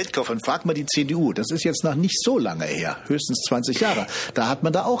mit den Geldkoffern. Frag mal die CDU. Das ist jetzt noch nicht so lange her. Höchstens 20 Jahre. Da hat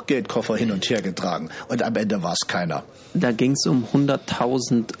man da auch Geldkoffer hin und her getragen. Und am Ende war es keiner. Da ging es um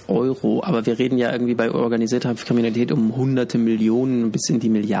 100.000 Euro. Aber wir reden ja irgendwie bei organisierter Kriminalität um hunderte Millionen bis in die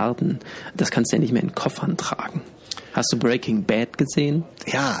Milliarden. Das kannst du ja nicht mehr in Koffern tragen. Hast du Breaking Bad gesehen?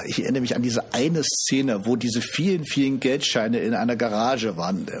 Ja, ich erinnere mich an diese eine Szene, wo diese vielen, vielen Geldscheine in einer Garage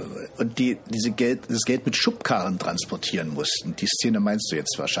waren und das Geld mit Schubkarren transportieren mussten. Die Szene meinst du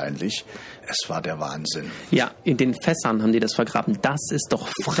jetzt wahrscheinlich. Es war der Wahnsinn. Ja, in den Fässern haben die das vergraben. Das ist doch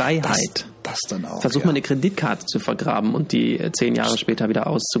Freiheit. Das dann auch. Versuch mal eine Kreditkarte zu vergraben und die 10 Jahre später wieder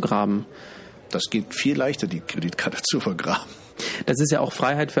auszugraben. Das geht viel leichter, die Kreditkarte zu vergraben. Das ist ja auch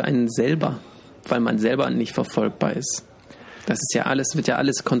Freiheit für einen selber, weil man selber nicht verfolgbar ist. Das ist ja alles, wird ja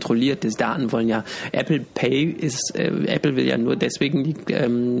alles kontrolliert. Die Daten wollen ja, Apple Pay Apple will ja nur deswegen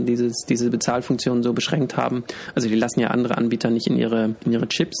diese Bezahlfunktion so beschränkt haben. Also die lassen ja andere Anbieter nicht in ihre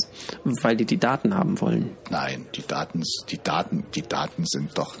Chips, weil die Daten haben wollen. Nein, die Daten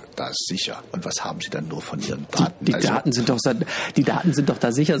sind doch da sicher. Und was haben sie dann nur von ihren Daten? Die Daten sind doch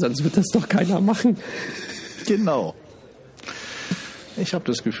da sicher, sonst wird das doch keiner machen. Genau. Ich habe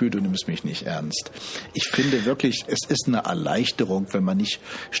das Gefühl, du nimmst mich nicht ernst. Ich finde wirklich, es ist eine Erleichterung, wenn man nicht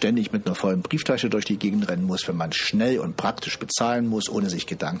ständig mit einer vollen Brieftasche durch die Gegend rennen muss, wenn man schnell und praktisch bezahlen muss, ohne sich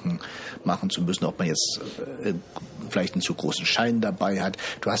Gedanken machen zu müssen, ob man jetzt vielleicht einen zu großen Schein dabei hat.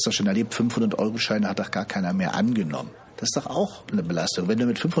 Du hast das schon erlebt, 500-Euro-Scheine hat doch gar keiner mehr angenommen. Das ist doch auch eine Belastung. Wenn du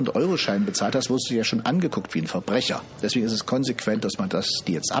mit 500-Euro-Scheinen bezahlt hast, wirst du ja schon angeguckt wie ein Verbrecher. Deswegen ist es konsequent, dass man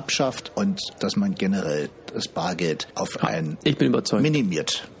die jetzt abschafft und dass man generell das Bargeld auf ein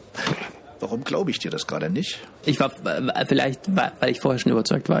minimiert. Warum glaube ich dir das gerade nicht? Weil ich vorher schon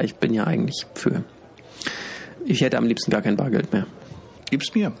überzeugt war. Ich bin ja eigentlich für. Ich hätte am liebsten gar kein Bargeld mehr.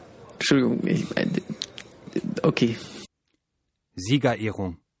 Gib's mir. Entschuldigung. Okay.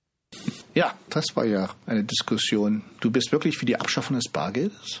 Siegerehrung. Ja, das war ja eine Diskussion. Du bist wirklich für die Abschaffung des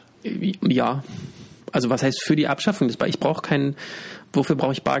Bargeldes? Ja. Also was heißt für die Abschaffung des Bargeldes? Wofür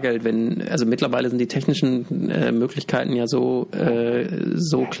brauche ich Bargeld? Also mittlerweile sind die technischen Möglichkeiten ja so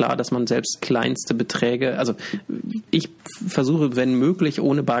klar, dass man selbst kleinste Beträge, also ich versuche, wenn möglich,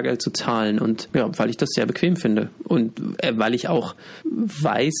 ohne Bargeld zu zahlen und ja, weil ich das sehr bequem finde und weil ich auch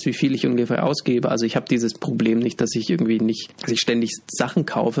weiß, wie viel ich ungefähr ausgebe. Also ich habe dieses Problem nicht, dass ich ständig Sachen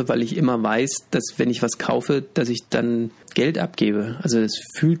kaufe, weil ich immer weiß, dass wenn ich was kaufe, dass ich dann Geld abgebe. Also das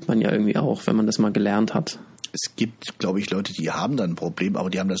fühlt man ja irgendwie auch, wenn man das mal gelernt hat. Es gibt, glaube ich, Leute, die haben dann ein Problem, aber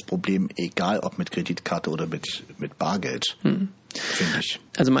die haben das Problem, egal ob mit Kreditkarte oder mit Bargeld, finde ich.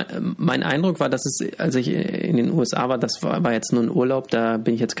 Also mein Eindruck war, dass als ich in den USA war, das war jetzt nur ein Urlaub, da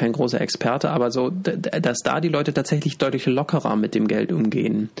bin ich jetzt kein großer Experte, aber so, dass da die Leute tatsächlich deutlich lockerer mit dem Geld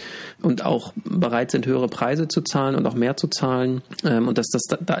umgehen und auch bereit sind, höhere Preise zu zahlen und auch mehr zu zahlen und dass das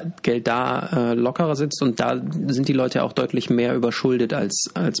Geld da lockerer sitzt und da sind die Leute auch deutlich mehr überschuldet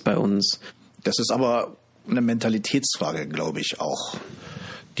als bei uns. Das ist aber eine Mentalitätsfrage, glaube ich, auch.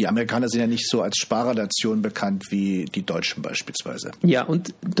 Die Amerikaner sind ja nicht so als Sparernation bekannt wie die Deutschen beispielsweise. Ja,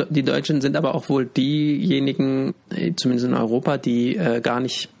 und die Deutschen sind aber auch wohl diejenigen, zumindest in Europa, die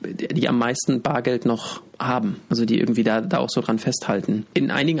die am meisten Bargeld noch haben, also die irgendwie da auch so dran festhalten.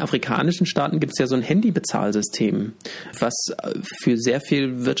 In einigen afrikanischen Staaten gibt es ja so ein Handybezahlsystem, was für sehr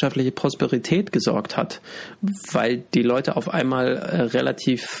viel wirtschaftliche Prosperität gesorgt hat, weil die Leute auf einmal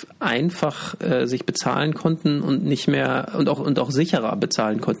relativ einfach sich bezahlen konnten und nicht mehr und auch sicherer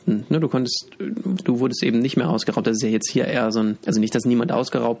bezahlen konnten. Ne, du wurdest eben nicht mehr ausgeraubt. Das ist ja jetzt hier eher also nicht, dass niemand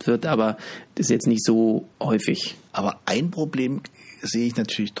ausgeraubt wird, aber das ist jetzt nicht so häufig. Aber ein Problem sehe ich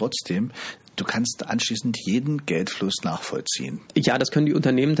natürlich trotzdem. Du kannst anschließend jeden Geldfluss nachvollziehen. Ja, das können die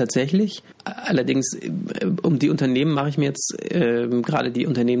Unternehmen tatsächlich. Allerdings, um die Unternehmen mache ich mir jetzt, gerade die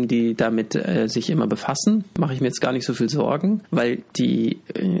Unternehmen, die damit sich immer befassen, mache ich mir jetzt gar nicht so viel Sorgen, weil die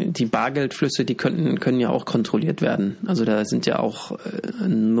Bargeldflüsse, die können ja auch kontrolliert werden. Also da sind ja auch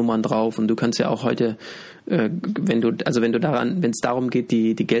Nummern drauf und du kannst ja auch heute, wenn es darum geht,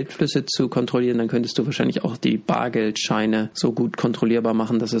 die Geldflüsse zu kontrollieren, dann könntest du wahrscheinlich auch die Bargeldscheine so gut kontrollierbar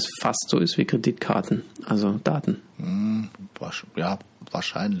machen, dass es fast so ist wie Kreditkarten, also Daten. Ja,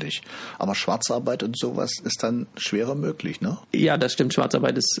 wahrscheinlich. Aber Schwarzarbeit und sowas ist dann schwerer möglich, ne? Ja, das stimmt.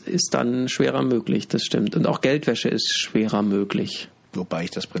 Schwarzarbeit ist dann schwerer möglich, das stimmt. Und auch Geldwäsche ist schwerer möglich. Wobei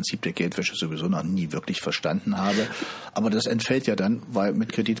ich das Prinzip der Geldwäsche sowieso noch nie wirklich verstanden habe. Aber das entfällt ja dann, weil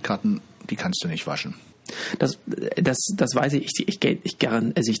mit Kreditkarten, die kannst du nicht waschen. Das weiß ich.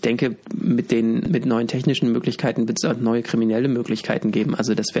 Ich denke, mit neuen technischen Möglichkeiten wird es auch neue kriminelle Möglichkeiten geben.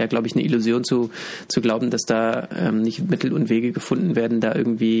 Also das wäre, glaube ich, eine Illusion zu glauben, dass da nicht Mittel und Wege gefunden werden, da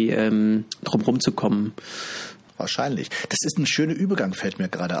irgendwie drum rumzukommen. Wahrscheinlich. Das ist ein schöner Übergang, fällt mir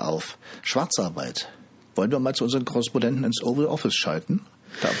gerade auf. Schwarzarbeit. Wollen wir mal zu unseren Korrespondenten ins Oval Office schalten?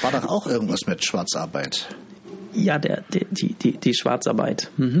 Da war doch auch irgendwas mit Schwarzarbeit. Ja, die Schwarzarbeit.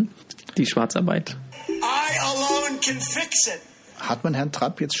 Die Schwarzarbeit. I alone can fix it. Hat man Herrn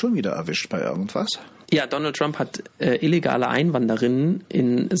Trump jetzt schon wieder erwischt bei irgendwas? Ja, Donald Trump hat illegale Einwanderinnen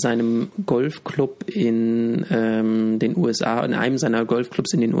in seinem Golfclub in den USA, in einem seiner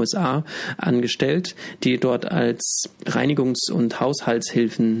Golfclubs in den USA angestellt, die dort als Reinigungs- und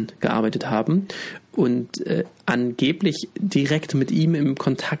Haushaltshilfen gearbeitet haben und angeblich direkt mit ihm im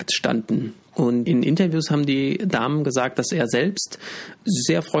Kontakt standen. Und in Interviews haben die Damen gesagt, dass er selbst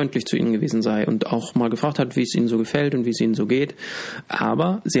sehr freundlich zu ihnen gewesen sei und auch mal gefragt hat, wie es ihnen so gefällt und wie es ihnen so geht.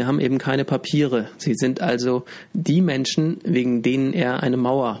 Aber sie haben eben keine Papiere. Sie sind also die Menschen, wegen denen er eine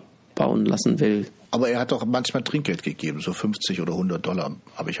Mauer bauen lassen will. Aber er hat doch manchmal Trinkgeld gegeben, so $50 oder $100,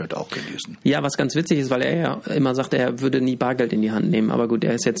 habe ich heute auch gelesen. Ja, was ganz witzig ist, weil er ja immer sagt, er würde nie Bargeld in die Hand nehmen. Aber gut,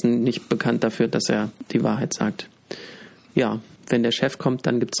 er ist jetzt nicht bekannt dafür, dass er die Wahrheit sagt. Ja, wenn der Chef kommt,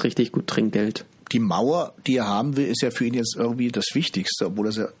 dann gibt's richtig gut Trinkgeld. Die Mauer, die er haben will, ist ja für ihn jetzt irgendwie das Wichtigste, obwohl er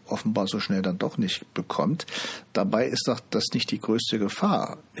es ja offenbar so schnell dann doch nicht bekommt. Dabei ist doch das nicht die größte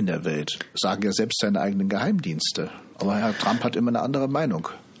Gefahr in der Welt, sagen ja selbst seine eigenen Geheimdienste. Aber Herr Trump hat immer eine andere Meinung.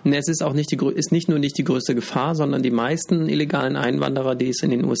 Ne, es ist auch nicht nur nicht die größte Gefahr, sondern die meisten illegalen Einwanderer, die es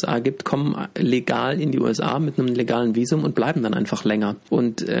in den USA gibt, kommen legal in die USA mit einem legalen Visum und bleiben dann einfach länger.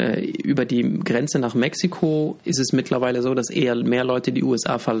 Und über die Grenze nach Mexiko ist es mittlerweile so, dass eher mehr Leute die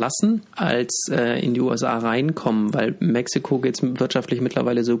USA verlassen, als in die USA reinkommen, weil Mexiko geht es wirtschaftlich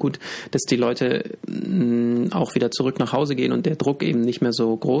mittlerweile so gut, dass die Leute auch wieder zurück nach Hause gehen und der Druck eben nicht mehr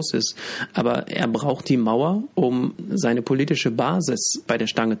so groß ist. Aber er braucht die Mauer, um seine politische Basis bei der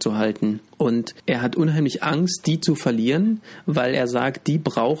Stange zu halten. Und er hat unheimlich Angst, die zu verlieren, weil er sagt, die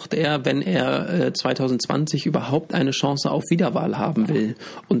braucht er, wenn er 2020 überhaupt eine Chance auf Wiederwahl haben will.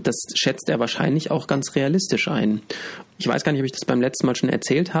 Und das schätzt er wahrscheinlich auch ganz realistisch ein. Ich weiß gar nicht, ob ich das beim letzten Mal schon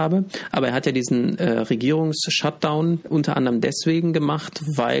erzählt habe, aber er hat ja diesen Regierungs-Shutdown unter anderem deswegen gemacht,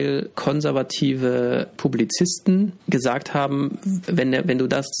 weil konservative Publizisten gesagt haben, wenn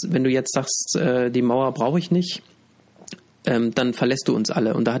du jetzt sagst, die Mauer brauche ich nicht, dann verlässt du uns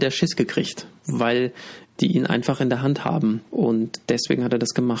alle. Und da hat er Schiss gekriegt, weil die ihn einfach in der Hand haben. Und deswegen hat er das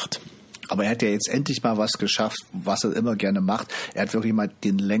gemacht. Aber er hat ja jetzt endlich mal was geschafft, was er immer gerne macht. Er hat wirklich mal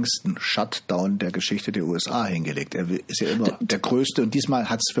den längsten Shutdown der Geschichte der USA hingelegt. Er ist ja immer der Größte und diesmal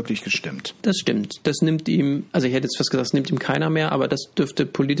hat es wirklich gestimmt. Das stimmt. Das nimmt ihm, also ich hätte jetzt fast gesagt, das nimmt ihm keiner mehr, aber das dürfte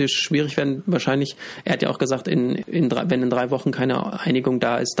politisch schwierig werden. Wahrscheinlich, er hat ja auch gesagt, wenn in 3 Wochen keine Einigung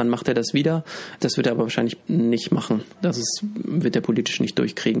da ist, dann macht er das wieder. Das wird er aber wahrscheinlich nicht machen. Wird er politisch nicht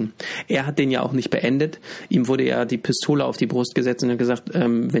durchkriegen. Er hat den ja auch nicht beendet. Ihm wurde ja die Pistole auf die Brust gesetzt und hat gesagt,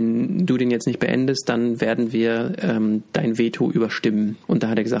 wenn du den jetzt nicht beendest, dann werden wir dein Veto überstimmen. Und da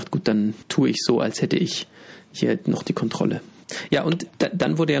hat er gesagt, gut, dann tue ich so, als hätte ich hier noch die Kontrolle. Ja, und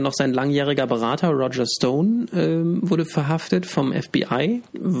dann wurde ja noch sein langjähriger Berater, Roger Stone, wurde verhaftet vom FBI,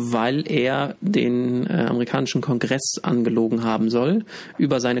 weil er den amerikanischen Kongress angelogen haben soll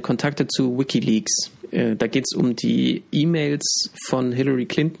über seine Kontakte zu WikiLeaks. Da geht es um die E-Mails von Hillary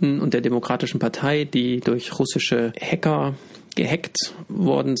Clinton und der Demokratischen Partei, die durch russische Hacker gehackt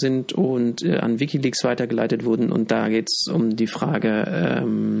worden sind und an WikiLeaks weitergeleitet wurden. Und da geht es um die Frage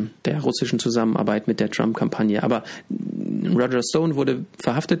der russischen Zusammenarbeit mit der Trump-Kampagne. Aber Roger Stone wurde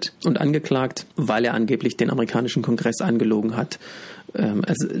verhaftet und angeklagt, weil er angeblich den amerikanischen Kongress angelogen hat.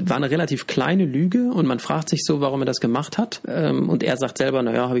 Es war eine relativ kleine Lüge und man fragt sich so, warum er das gemacht hat. Und er sagt selber,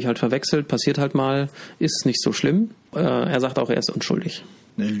 naja, habe ich halt verwechselt, passiert halt mal, ist nicht so schlimm. Er sagt auch, er ist unschuldig.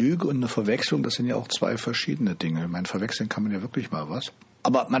 Eine Lüge und eine Verwechslung, das sind ja auch 2 verschiedene Dinge. Ich meine, verwechseln kann man ja wirklich mal was.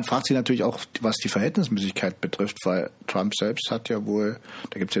 Aber man fragt sich natürlich auch, was die Verhältnismäßigkeit betrifft, weil Trump selbst hat ja wohl,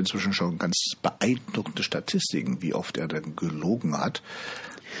 da gibt es ja inzwischen schon ganz beeindruckende Statistiken, wie oft er denn gelogen hat.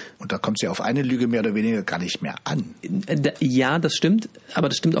 Und da kommt es ja auf eine Lüge mehr oder weniger gar nicht mehr an. Ja, das stimmt, aber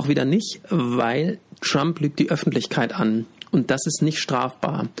das stimmt auch wieder nicht, weil Trump lügt die Öffentlichkeit an. Und das ist nicht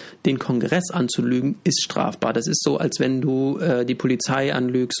strafbar. Den Kongress anzulügen ist strafbar. Das ist so, als wenn du die Polizei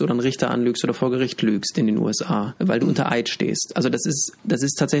anlügst oder einen Richter anlügst oder vor Gericht lügst in den USA, weil du unter Eid stehst. Also das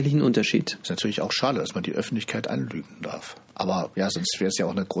ist tatsächlich ein Unterschied. Das ist natürlich auch schade, dass man die Öffentlichkeit anlügen darf. Aber ja, sonst wäre es ja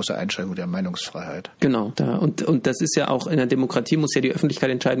auch eine große Einschränkung der Meinungsfreiheit. Genau. Und das ist ja auch, in der Demokratie muss ja die Öffentlichkeit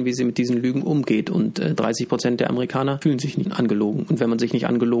entscheiden, wie sie mit diesen Lügen umgeht. Und 30% der Amerikaner fühlen sich nicht angelogen. Und wenn man sich nicht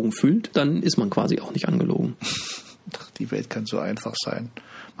angelogen fühlt, dann ist man quasi auch nicht angelogen. Die Welt kann so einfach sein.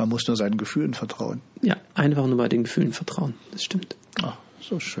 Man muss nur seinen Gefühlen vertrauen. Ja, einfach nur bei den Gefühlen vertrauen. Das stimmt. Ach,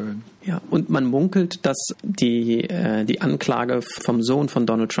 so schön. Ja, und man munkelt, dass die Anklage vom Sohn von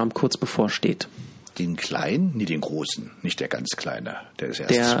Donald Trump kurz bevorsteht. Den Kleinen? Nee, den Großen. Nicht der ganz Kleine. Der ist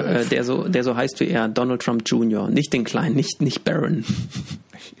erst 12. Der so heißt wie er, Donald Trump Jr. Nicht den Kleinen, nicht Barron.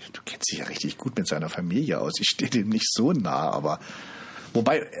 Du kennst dich ja richtig gut mit seiner Familie aus. Ich stehe dem nicht so nah, aber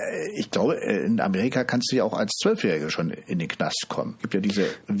Wobei, ich glaube, in Amerika kannst du ja auch als 12-Jähriger schon in den Knast kommen. Es gibt ja diese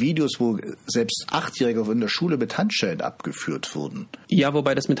Videos, wo selbst 8-Jährige in der Schule mit Handschellen abgeführt wurden. Ja,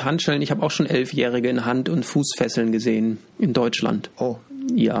 wobei das mit Handschellen, ich habe auch schon 11-Jährige in Hand- und Fußfesseln gesehen in Deutschland. Oh.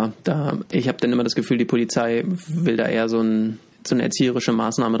 Ja, ich habe dann immer das Gefühl, die Polizei will da eher so eine erzieherische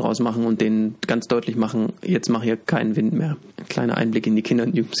Maßnahme draus machen und denen ganz deutlich machen, jetzt mach hier keinen Wind mehr. Ein kleiner Einblick in die Kinder-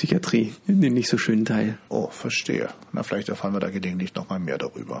 und Jugendpsychiatrie, in den nicht so schönen Teil. Oh, verstehe. Na, vielleicht erfahren wir da gelegentlich noch mal mehr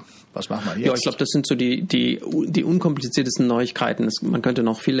darüber. Was machen wir jetzt? Ja, ich glaube, das sind so die unkompliziertesten Neuigkeiten. Man könnte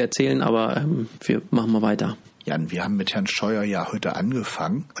noch viel erzählen, aber wir machen mal weiter. Jan, wir haben mit Herrn Scheuer ja heute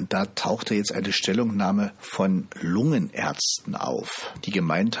angefangen und da tauchte jetzt eine Stellungnahme von Lungenärzten auf, die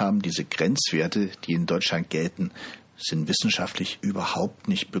gemeint haben, diese Grenzwerte, die in Deutschland gelten, sind wissenschaftlich überhaupt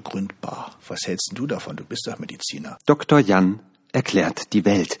nicht begründbar. Was hältst du davon? Du bist doch Mediziner. Dr. Jan erklärt die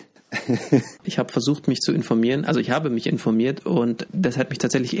Welt. Ich habe versucht, mich zu informieren. Also ich habe mich informiert und das hat mich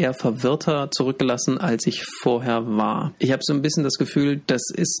tatsächlich eher verwirrter zurückgelassen, als ich vorher war. Ich habe so ein bisschen das Gefühl, das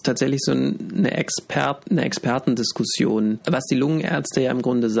ist tatsächlich so eine Expertendiskussion. Was die Lungenärzte ja im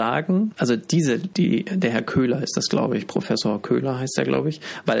Grunde sagen, also der Herr Köhler ist das, glaube ich, Professor Köhler heißt er, glaube ich,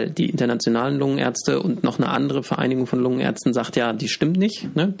 weil die internationalen Lungenärzte und noch eine andere Vereinigung von Lungenärzten sagt, ja, die stimmt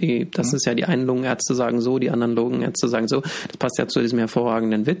nicht. Ne? Das ist ja, die einen Lungenärzte sagen so, die anderen Lungenärzte sagen so. Das passt ja zu diesem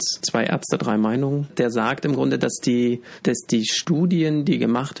hervorragenden Witz. 2 Ärzte, 3 Meinungen. Der sagt im Grunde, dass die Studien, die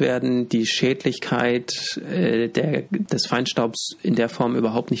gemacht werden, die Schädlichkeit des Feinstaubs in der Form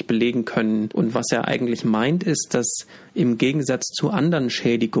überhaupt nicht belegen können. Und was er eigentlich meint, ist, dass im Gegensatz zu anderen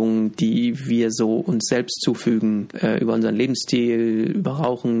Schädigungen, die wir so uns selbst zufügen, über unseren Lebensstil, über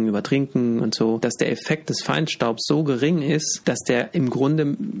Rauchen, über Trinken und so, dass der Effekt des Feinstaubs so gering ist, dass der im Grunde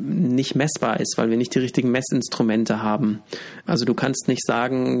nicht messbar ist, weil wir nicht die richtigen Messinstrumente haben. Also du kannst nicht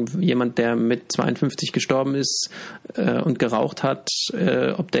sagen, jemand, der mit 52 gestorben ist und geraucht hat,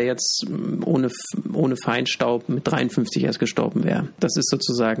 ob der jetzt ohne Feinstaub mit 53 erst gestorben wäre. Das ist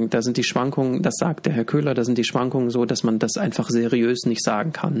sozusagen, da sind die Schwankungen, das sagt der Herr Köhler, da sind die Schwankungen so, dass man das einfach seriös nicht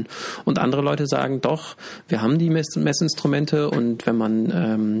sagen kann. Und andere Leute sagen, doch, wir haben die Messinstrumente und wenn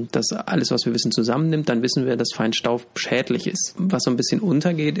man das alles, was wir wissen, zusammennimmt, dann wissen wir, dass Feinstaub schädlich ist. Was so ein bisschen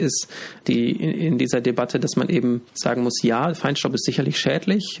untergeht, ist in dieser Debatte, dass man eben sagen muss, ja, Feinstaub ist sicherlich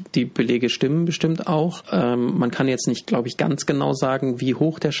schädlich, die Belege stimmen bestimmt auch. Man kann jetzt nicht, glaube ich, ganz genau sagen, wie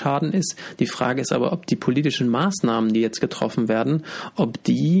hoch der Schaden ist. Die Frage ist aber, ob die politischen Maßnahmen, die jetzt getroffen werden, ob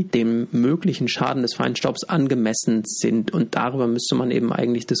die dem möglichen Schaden des Feinstaubs angemessen sind. Und darüber müsste man eben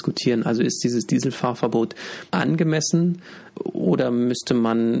eigentlich diskutieren. Also ist dieses Dieselfahrverbot angemessen oder müsste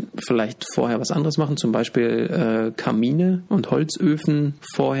man vielleicht vorher was anderes machen, zum Beispiel Kamine und Holzöfen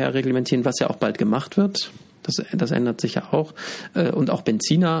vorher reglementieren, was ja auch bald gemacht wird. Das ändert sich ja auch. Und auch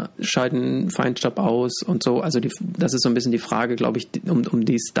Benziner scheiden Feinstaub aus und so. Also das ist so ein bisschen die Frage, glaube ich, um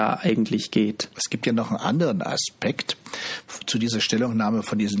die es da eigentlich geht. Es gibt ja noch einen anderen Aspekt zu dieser Stellungnahme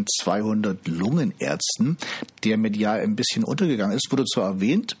von diesen 200 Lungenärzten, der medial ein bisschen untergegangen ist. Wurde zwar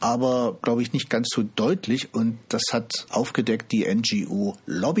erwähnt, aber, glaube ich, nicht ganz so deutlich. Und das hat aufgedeckt die NGO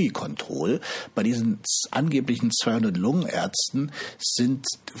Lobby Control. Bei diesen angeblichen 200 Lungenärzten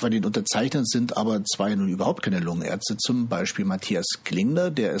von den Unterzeichnern sind aber 2 nun überhaupt keine Lungenärzte, zum Beispiel Matthias Klingler,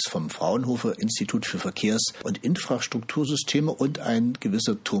 der ist vom Fraunhofer Institut für Verkehrs- und Infrastruktursysteme, und ein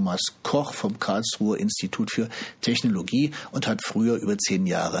gewisser Thomas Koch vom Karlsruher Institut für Technologie und hat früher über 10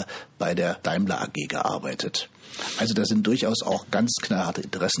 Jahre bei der Daimler AG gearbeitet. Also da sind durchaus auch ganz knallharte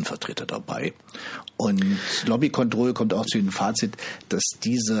Interessenvertreter dabei. Und Lobby Control kommt auch zu dem Fazit, dass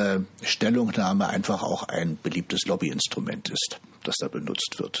diese Stellungnahme einfach auch ein beliebtes Lobbyinstrument ist, das da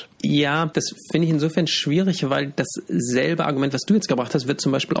benutzt wird. Ja, das finde ich insofern schwierig, weil dasselbe Argument, was du jetzt gebracht hast, wird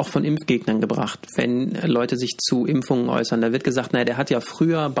zum Beispiel auch von Impfgegnern gebracht, wenn Leute sich zu Impfungen äußern. Da wird gesagt, naja, der hat ja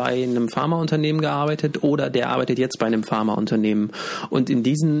früher bei einem Pharmaunternehmen gearbeitet oder der arbeitet jetzt bei einem Pharmaunternehmen. Und in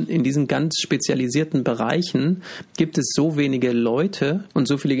diesen ganz spezialisierten Bereichen gibt es so wenige Leute und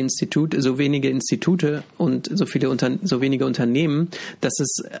so wenige Institute und so wenige Unternehmen, dass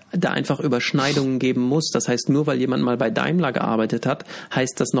es da einfach Überschneidungen geben muss. Das heißt, nur weil jemand mal bei Daimler gearbeitet hat,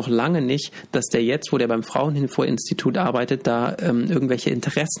 heißt das noch lange nicht, dass der jetzt, wo der beim Fraunhofer-Institut arbeitet, da irgendwelche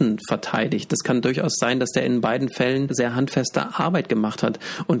Interessen verteidigt. Das kann durchaus sein, dass der in beiden Fällen sehr handfeste Arbeit gemacht hat.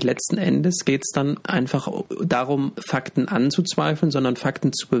 Und letzten Endes geht es dann einfach darum, Fakten anzuzweifeln, sondern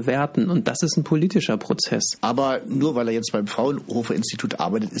Fakten zu bewerten. Und das ist ein politischer Prozess. Aber nur weil er jetzt beim Fraunhofer-Institut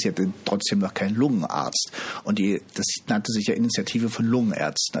arbeitet, ist er trotzdem noch kein Lungenarzt. Und das nannte sich ja Initiative von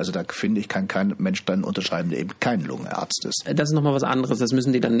Lungenärzten. Also da finde ich, kann kein Mensch dann unterschreiben, der eben kein Lungenarzt ist. Das ist nochmal was anderes. Das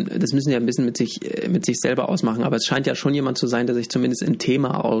müssen die ein bisschen mit sich selber ausmachen. Aber es scheint ja schon jemand zu sein, der sich zumindest im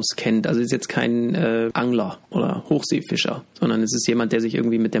Thema auskennt. Also es ist jetzt kein Angler oder Hochseefischer, sondern es ist jemand, der sich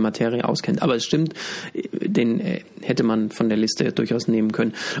irgendwie mit der Materie auskennt. Aber es stimmt, den hätte man von der Liste durchaus nehmen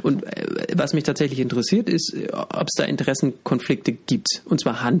können. Und was mich tatsächlich interessiert, ist, ob es da Interessenkonflikte gibt. Und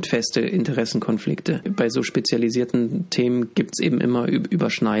zwar handfeste Interessenkonflikte. Bei so spezialisierten Themen gibt es eben immer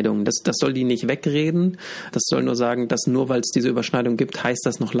Überschneidungen. Das soll die nicht wegreden. Das soll nur sagen, dass nur weil es diese Überschneidung gibt, heißt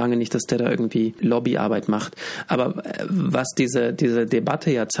das noch lange nicht, dass der da irgendwie Lobbyarbeit macht. Aber was diese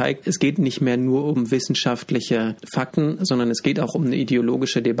Debatte ja zeigt, es geht nicht mehr nur um wissenschaftliche Fakten, sondern es geht auch um eine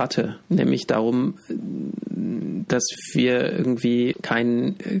ideologische Debatte. Nämlich darum, dass wir irgendwie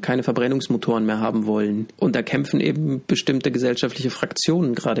keine Verbrennungsmotoren mehr haben wollen. Und da kämpfen eben bestimmte gesellschaftliche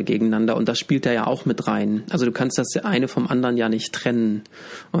Fraktionen gerade gegeneinander. Und das spielt da ja auch mit rein. Also du kannst das eine vom anderen ja nicht trennen.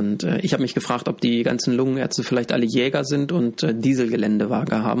 Und ich habe mich gefragt, ob die ganzen Lungenärzte vielleicht alle Jäger sind und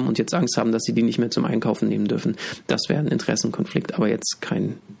Dieselgeländewagen haben und jetzt Angst haben, dass sie die nicht mehr zum Einkaufen nehmen dürfen. Das wäre ein Interessenkonflikt, aber jetzt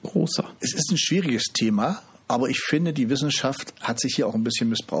kein großer. Es ist ein schwieriges Thema. Aber ich finde, die Wissenschaft hat sich hier auch ein bisschen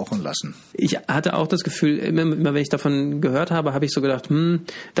missbrauchen lassen. Ich hatte auch das Gefühl, immer wenn ich davon gehört habe, habe ich so gedacht,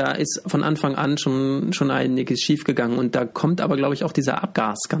 da ist von Anfang an schon einiges schiefgegangen. Und da kommt aber, glaube ich, auch dieser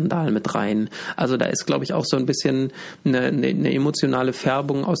Abgasskandal mit rein. Also da ist, glaube ich, auch so ein bisschen eine emotionale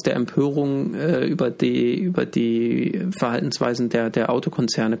Färbung aus der Empörung über die Verhaltensweisen der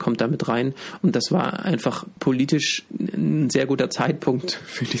Autokonzerne kommt da mit rein. Und das war einfach politisch ein sehr guter Zeitpunkt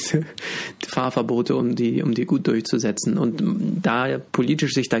für diese Fahrverbote, um die gut durchzusetzen. Und da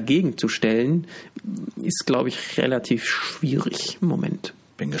politisch sich dagegen zu stellen, ist, glaube ich, relativ schwierig im Moment.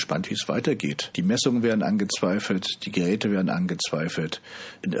 Bin gespannt, wie es weitergeht. Die Messungen werden angezweifelt, die Geräte werden angezweifelt.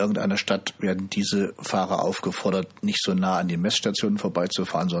 In irgendeiner Stadt werden diese Fahrer aufgefordert, nicht so nah an den Messstationen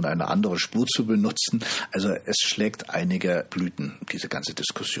vorbeizufahren, sondern eine andere Spur zu benutzen. Also es schlägt einige Blüten, diese ganze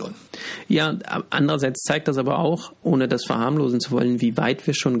Diskussion. Ja, andererseits zeigt das aber auch, ohne das verharmlosen zu wollen, wie weit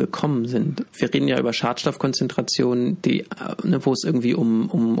wir schon gekommen sind. Wir reden ja über Schadstoffkonzentrationen, wo es irgendwie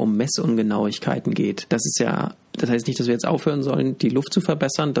um Messungenauigkeiten geht. Das heißt nicht, dass wir jetzt aufhören sollen, die Luft zu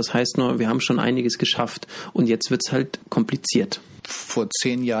verbessern. Das heißt nur, wir haben schon einiges geschafft und jetzt wird es halt kompliziert. Vor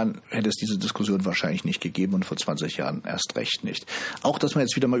 10 Jahren hätte es diese Diskussion wahrscheinlich nicht gegeben und vor 20 Jahren erst recht nicht. Auch, dass man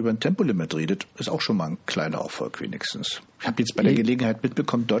jetzt wieder mal über ein Tempolimit redet, ist auch schon mal ein kleiner Erfolg wenigstens. Ich habe jetzt bei der Gelegenheit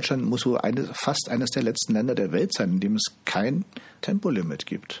mitbekommen, Deutschland muss wohl fast eines der letzten Länder der Welt sein, in dem es kein Tempolimit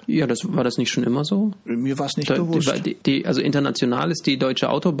gibt. Ja, war das nicht schon immer so? Mir war es nicht bewusst. Also international ist die deutsche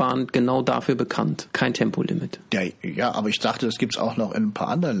Autobahn genau dafür bekannt. Kein Tempolimit. Ja, aber ich dachte, das gibt es auch noch in ein paar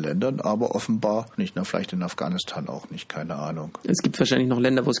anderen Ländern, aber offenbar nicht. Vielleicht in Afghanistan auch nicht, keine Ahnung. Es gibt wahrscheinlich noch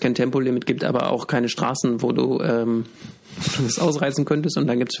Länder, wo es kein Tempolimit gibt, aber auch keine Straßen, wo du das ausreißen könntest. Und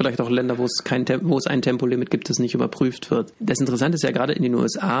dann gibt es vielleicht auch Länder, wo es ein Tempolimit gibt, das nicht überprüft wird. Das Interessante ist ja gerade in den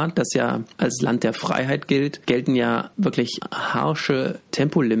USA, das ja als Land der Freiheit gilt, gelten ja wirklich harsche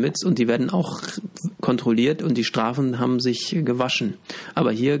Tempolimits und die werden auch kontrolliert und die Strafen haben sich gewaschen.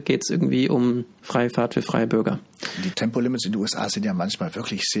 Aber hier geht es irgendwie um freie Fahrt für freie Bürger. Die Tempolimits in den USA sind ja manchmal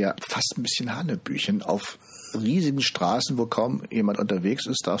wirklich fast ein bisschen Hanebüchen. Auf riesigen Straßen, wo kaum jemand unterwegs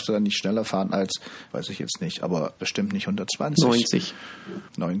ist, darfst du dann nicht schneller fahren als, weiß ich jetzt nicht, aber bestimmt nicht 120.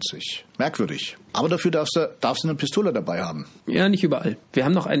 90. Merkwürdig. Aber dafür darfst du eine Pistole dabei haben. Ja, nicht überall. Wir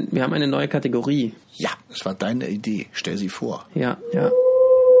haben eine neue Kategorie. Ja, das war deine Idee. Stell sie vor. Ja.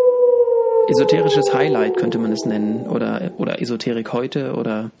 Esoterisches Highlight könnte man es nennen. Oder Esoterik heute.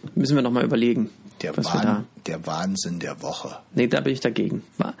 Oder müssen wir noch mal überlegen. Der Wahnsinn der Woche. Nee, da bin ich dagegen.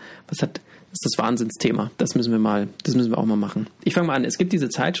 Das ist das Wahnsinnsthema. Das müssen wir auch mal machen. Ich fange mal an. Es gibt diese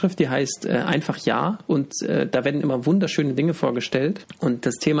Zeitschrift, die heißt Einfach Ja. Und da werden immer wunderschöne Dinge vorgestellt. Und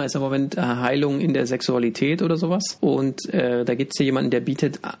das Thema ist aber Heilung in der Sexualität oder sowas. Und da gibt es hier jemanden, der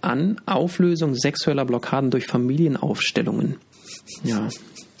bietet an Auflösung sexueller Blockaden durch Familienaufstellungen. Ja.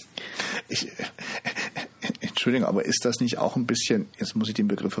 Entschuldigung, aber ist das nicht auch ein bisschen, jetzt muss ich den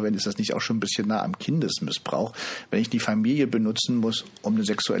Begriff verwenden, ist das nicht auch schon ein bisschen nah am Kindesmissbrauch, wenn ich die Familie benutzen muss, um eine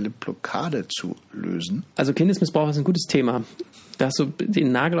sexuelle Blockade zu lösen? Also Kindesmissbrauch ist ein gutes Thema. Da hast du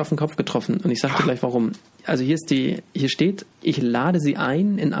den Nagel auf den Kopf getroffen und ich sage dir gleich warum. Also hier steht, ich lade Sie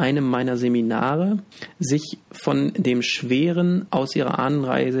ein, in einem meiner Seminare sich von dem Schweren aus ihrer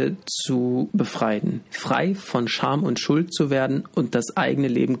Ahnenreise zu befreien, frei von Scham und Schuld zu werden und das eigene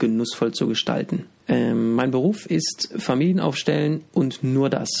Leben genussvoll zu gestalten. Mein Beruf ist Familien aufstellen und nur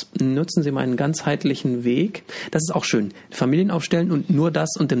das. Nutzen Sie meinen ganzheitlichen Weg. Das ist auch schön. Familien aufstellen und nur das,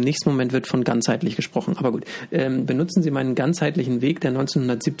 und im nächsten Moment wird von ganzheitlich gesprochen. Aber gut, benutzen Sie meinen ganzheitlichen Weg, der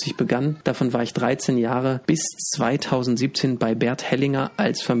 1970 begann. Davon war ich 13 Jahre bis 2017 bei Bert Hellinger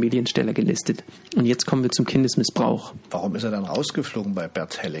als Familiensteller gelistet. Und jetzt kommen wir zum Kindesmissbrauch. Warum ist er dann rausgeflogen bei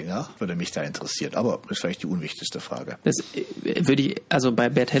Bert Hellinger? Würde mich da interessieren. Aber das ist vielleicht die unwichtigste Frage. Das würde ich, also bei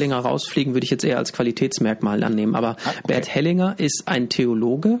Bert Hellinger rausfliegen, würde ich jetzt eher als Qualitätsmerkmal annehmen. Aber okay. Bert Hellinger ist ein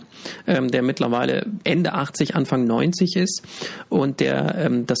Theologe, der mittlerweile Ende 80, Anfang 90 ist und der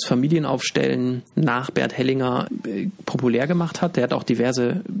das Familienaufstellen nach Bert Hellinger populär gemacht hat. Der hat auch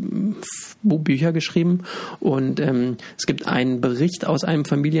diverse Bücher geschrieben und es gibt einen Bericht aus einem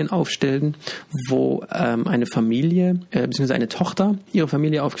Familienaufstellen, wo eine Familie, beziehungsweise eine Tochter ihre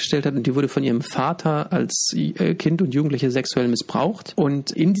Familie aufgestellt hat und die wurde von ihrem Vater als Kind und Jugendliche sexuell missbraucht.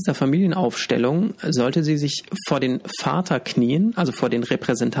 Und in dieser Familienaufstellung sollte sie sich vor den Vater knien, also vor den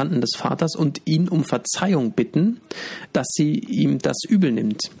Repräsentanten des Vaters, und ihn um Verzeihung bitten, dass sie ihm das übel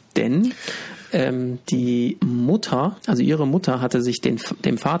nimmt. Denn die Mutter, also ihre Mutter, hatte sich dem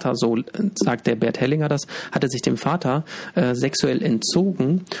Vater, so sagt der Bert Hellinger das, hatte sich dem Vater sexuell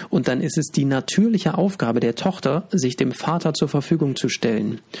entzogen, und dann ist es die natürliche Aufgabe der Tochter, sich dem Vater zur Verfügung zu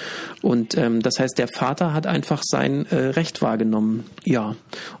stellen. Und das heißt, der Vater hat einfach sein Recht wahrgenommen. Ja,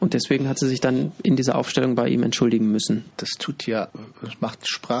 und deswegen hat sie sich dann in dieser Aufstellung bei ihm entschuldigen müssen. Das macht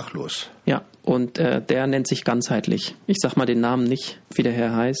sprachlos. Ja, und der nennt sich ganzheitlich. Ich sag mal den Namen nicht, wie der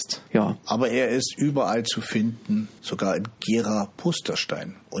Herr heißt. Ja. Aber er ist überall zu finden, sogar in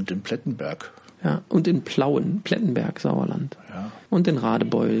Gera-Pusterstein und in Plettenberg. Ja, und in Plauen, Plettenberg, Sauerland. Ja. Und in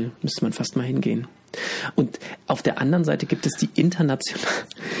Radebeul müsste man fast mal hingehen. Und auf der anderen Seite gibt es die internationale,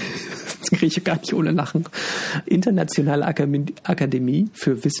 das kriege ich gar nicht ohne Lachen, Internationale Akademie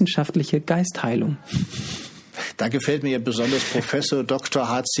für wissenschaftliche Geistheilung. Da gefällt mir besonders Professor Dr.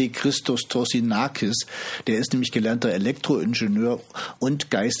 H.C. Christos Torsinakis. Der ist nämlich gelernter Elektroingenieur und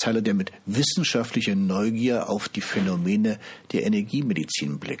Geistheiler, der mit wissenschaftlicher Neugier auf die Phänomene der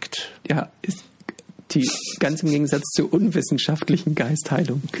Energiemedizin blickt. Ja, ist ganz im Gegensatz zur unwissenschaftlichen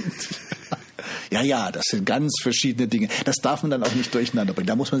Geistheilung. Ja, das sind ganz verschiedene Dinge. Das darf man dann auch nicht durcheinander bringen.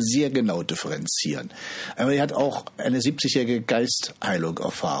 Da muss man sehr genau differenzieren. Aber er hat auch eine 70-jährige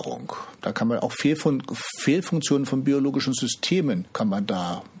Geistheilung-Erfahrung. Da kann man auch Fehlfunktionen von biologischen Systemen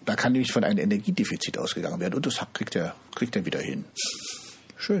da kann nämlich von einem Energiedefizit ausgegangen werden. Und das kriegt er wieder hin.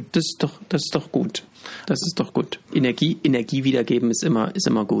 Schön. Das ist doch gut. Das ist doch gut. Energie wiedergeben ist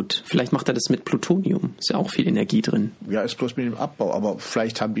immer gut. Vielleicht macht er das mit Plutonium. Ist ja auch viel Energie drin. Ja, ist bloß mit dem Abbau. Aber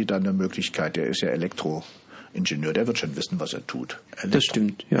vielleicht haben die dann eine Möglichkeit. Der ist ja Elektroingenieur. Der wird schon wissen, was er tut. Das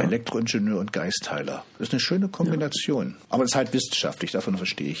stimmt, ja. Elektroingenieur und Geistheiler. Das ist eine schöne Kombination. Ja. Aber das ist halt wissenschaftlich. Davon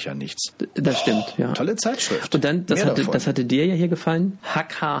verstehe ich ja nichts. Das stimmt, ja. Tolle Zeitschrift. Und dann, das hatte dir ja hier gefallen.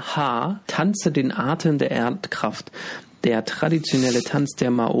 HKH, Tanze den Atem der Erdkraft. Der traditionelle Tanz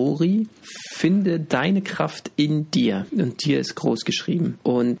der Maori, finde deine Kraft in dir. Und dir ist groß geschrieben.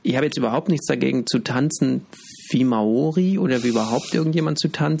 Und ich habe jetzt überhaupt nichts dagegen zu tanzen wie Maori oder wie überhaupt irgendjemand zu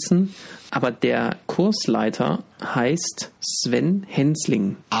tanzen. Aber der Kursleiter heißt Sven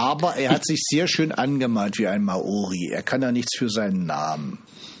Hensling. Aber er hat sich sehr schön angemalt wie ein Maori. Er kann ja nichts für seinen Namen.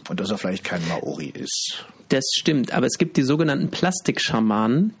 Und dass er vielleicht kein Maori ist. Das stimmt, aber es gibt die sogenannten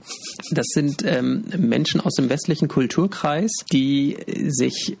Plastikschamanen. Das sind Menschen aus dem westlichen Kulturkreis, die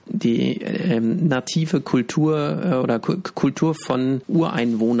sich die native Kultur oder Kultur von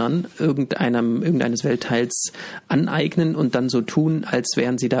Ureinwohnern irgendeines Weltteils aneignen und dann so tun, als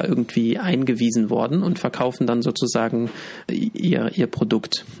wären sie da irgendwie eingewiesen worden und verkaufen dann sozusagen ihr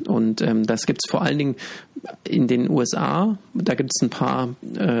Produkt. Und das gibt es vor allen Dingen in den USA. Da gibt es ein paar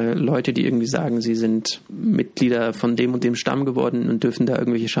Leute, die irgendwie sagen, sie sind Mitglieder von dem und dem Stamm geworden und dürfen da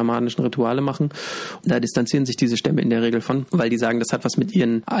irgendwelche schamanischen Rituale machen. Da distanzieren sich diese Stämme in der Regel von, weil die sagen, das hat was mit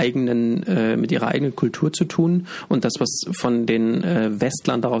ihrer eigenen Kultur zu tun, und das, was von den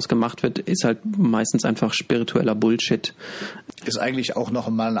Westlern daraus gemacht wird, ist halt meistens einfach spiritueller Bullshit. Ist eigentlich auch noch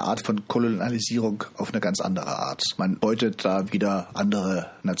mal eine Art von Kolonialisierung auf eine ganz andere Art. Man beutet da wieder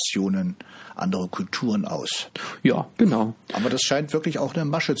andere Nationen, andere Kulturen aus. Ja, genau. Aber das scheint wirklich auch eine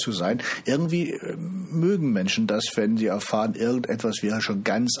Masche zu sein. Irgendwie mögen Menschen das, wenn sie erfahren, irgendetwas wäre schon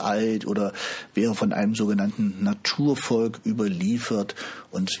ganz alt oder wäre von einem sogenannten Naturvolk überliefert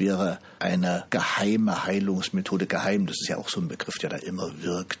und es wäre eine geheime Heilungsmethode. Geheim, das ist ja auch so ein Begriff, der da immer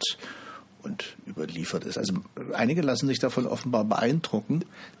wirkt. und überliefert ist. Also einige lassen sich davon offenbar beeindrucken,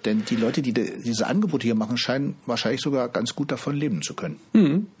 denn die Leute, die diese Angebote hier machen, scheinen wahrscheinlich sogar ganz gut davon leben zu können.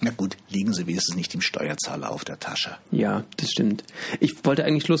 Na gut, liegen sie wenigstens nicht dem Steuerzahler auf der Tasche. Ja, das stimmt. Ich wollte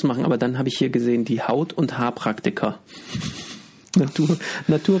eigentlich Schluss machen, aber dann habe ich hier gesehen, die Haut- und Haarpraktiker.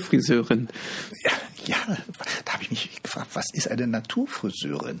 Naturfriseurin. Ja, da habe ich mich gefragt, was ist eine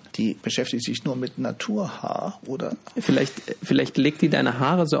Naturfriseurin? Die beschäftigt sich nur mit Naturhaar, oder? Vielleicht legt die deine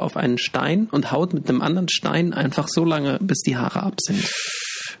Haare so auf einen Stein und haut mit einem anderen Stein einfach so lange, bis die Haare ab sind.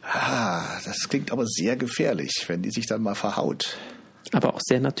 Das klingt aber sehr gefährlich, wenn die sich dann mal verhaut. Aber auch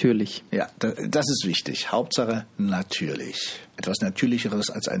sehr natürlich. Ja, das ist wichtig. Hauptsache natürlich. Etwas Natürlicheres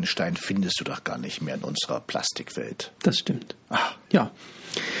als einen Stein findest du doch gar nicht mehr in unserer Plastikwelt. Das stimmt. Ja.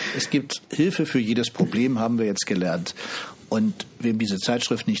 Es gibt Hilfe für jedes Problem, haben wir jetzt gelernt. Und wem diese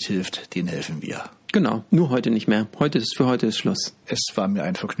Zeitschrift nicht hilft, den helfen wir. Genau, nur heute nicht mehr. Für heute ist Schluss. Es war mir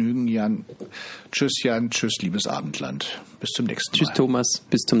ein Vergnügen, Jan. Tschüss, Jan. Tschüss, liebes Abendland. Bis zum nächsten Mal. Tschüss, Thomas.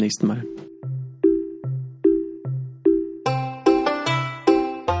 Bis zum nächsten Mal.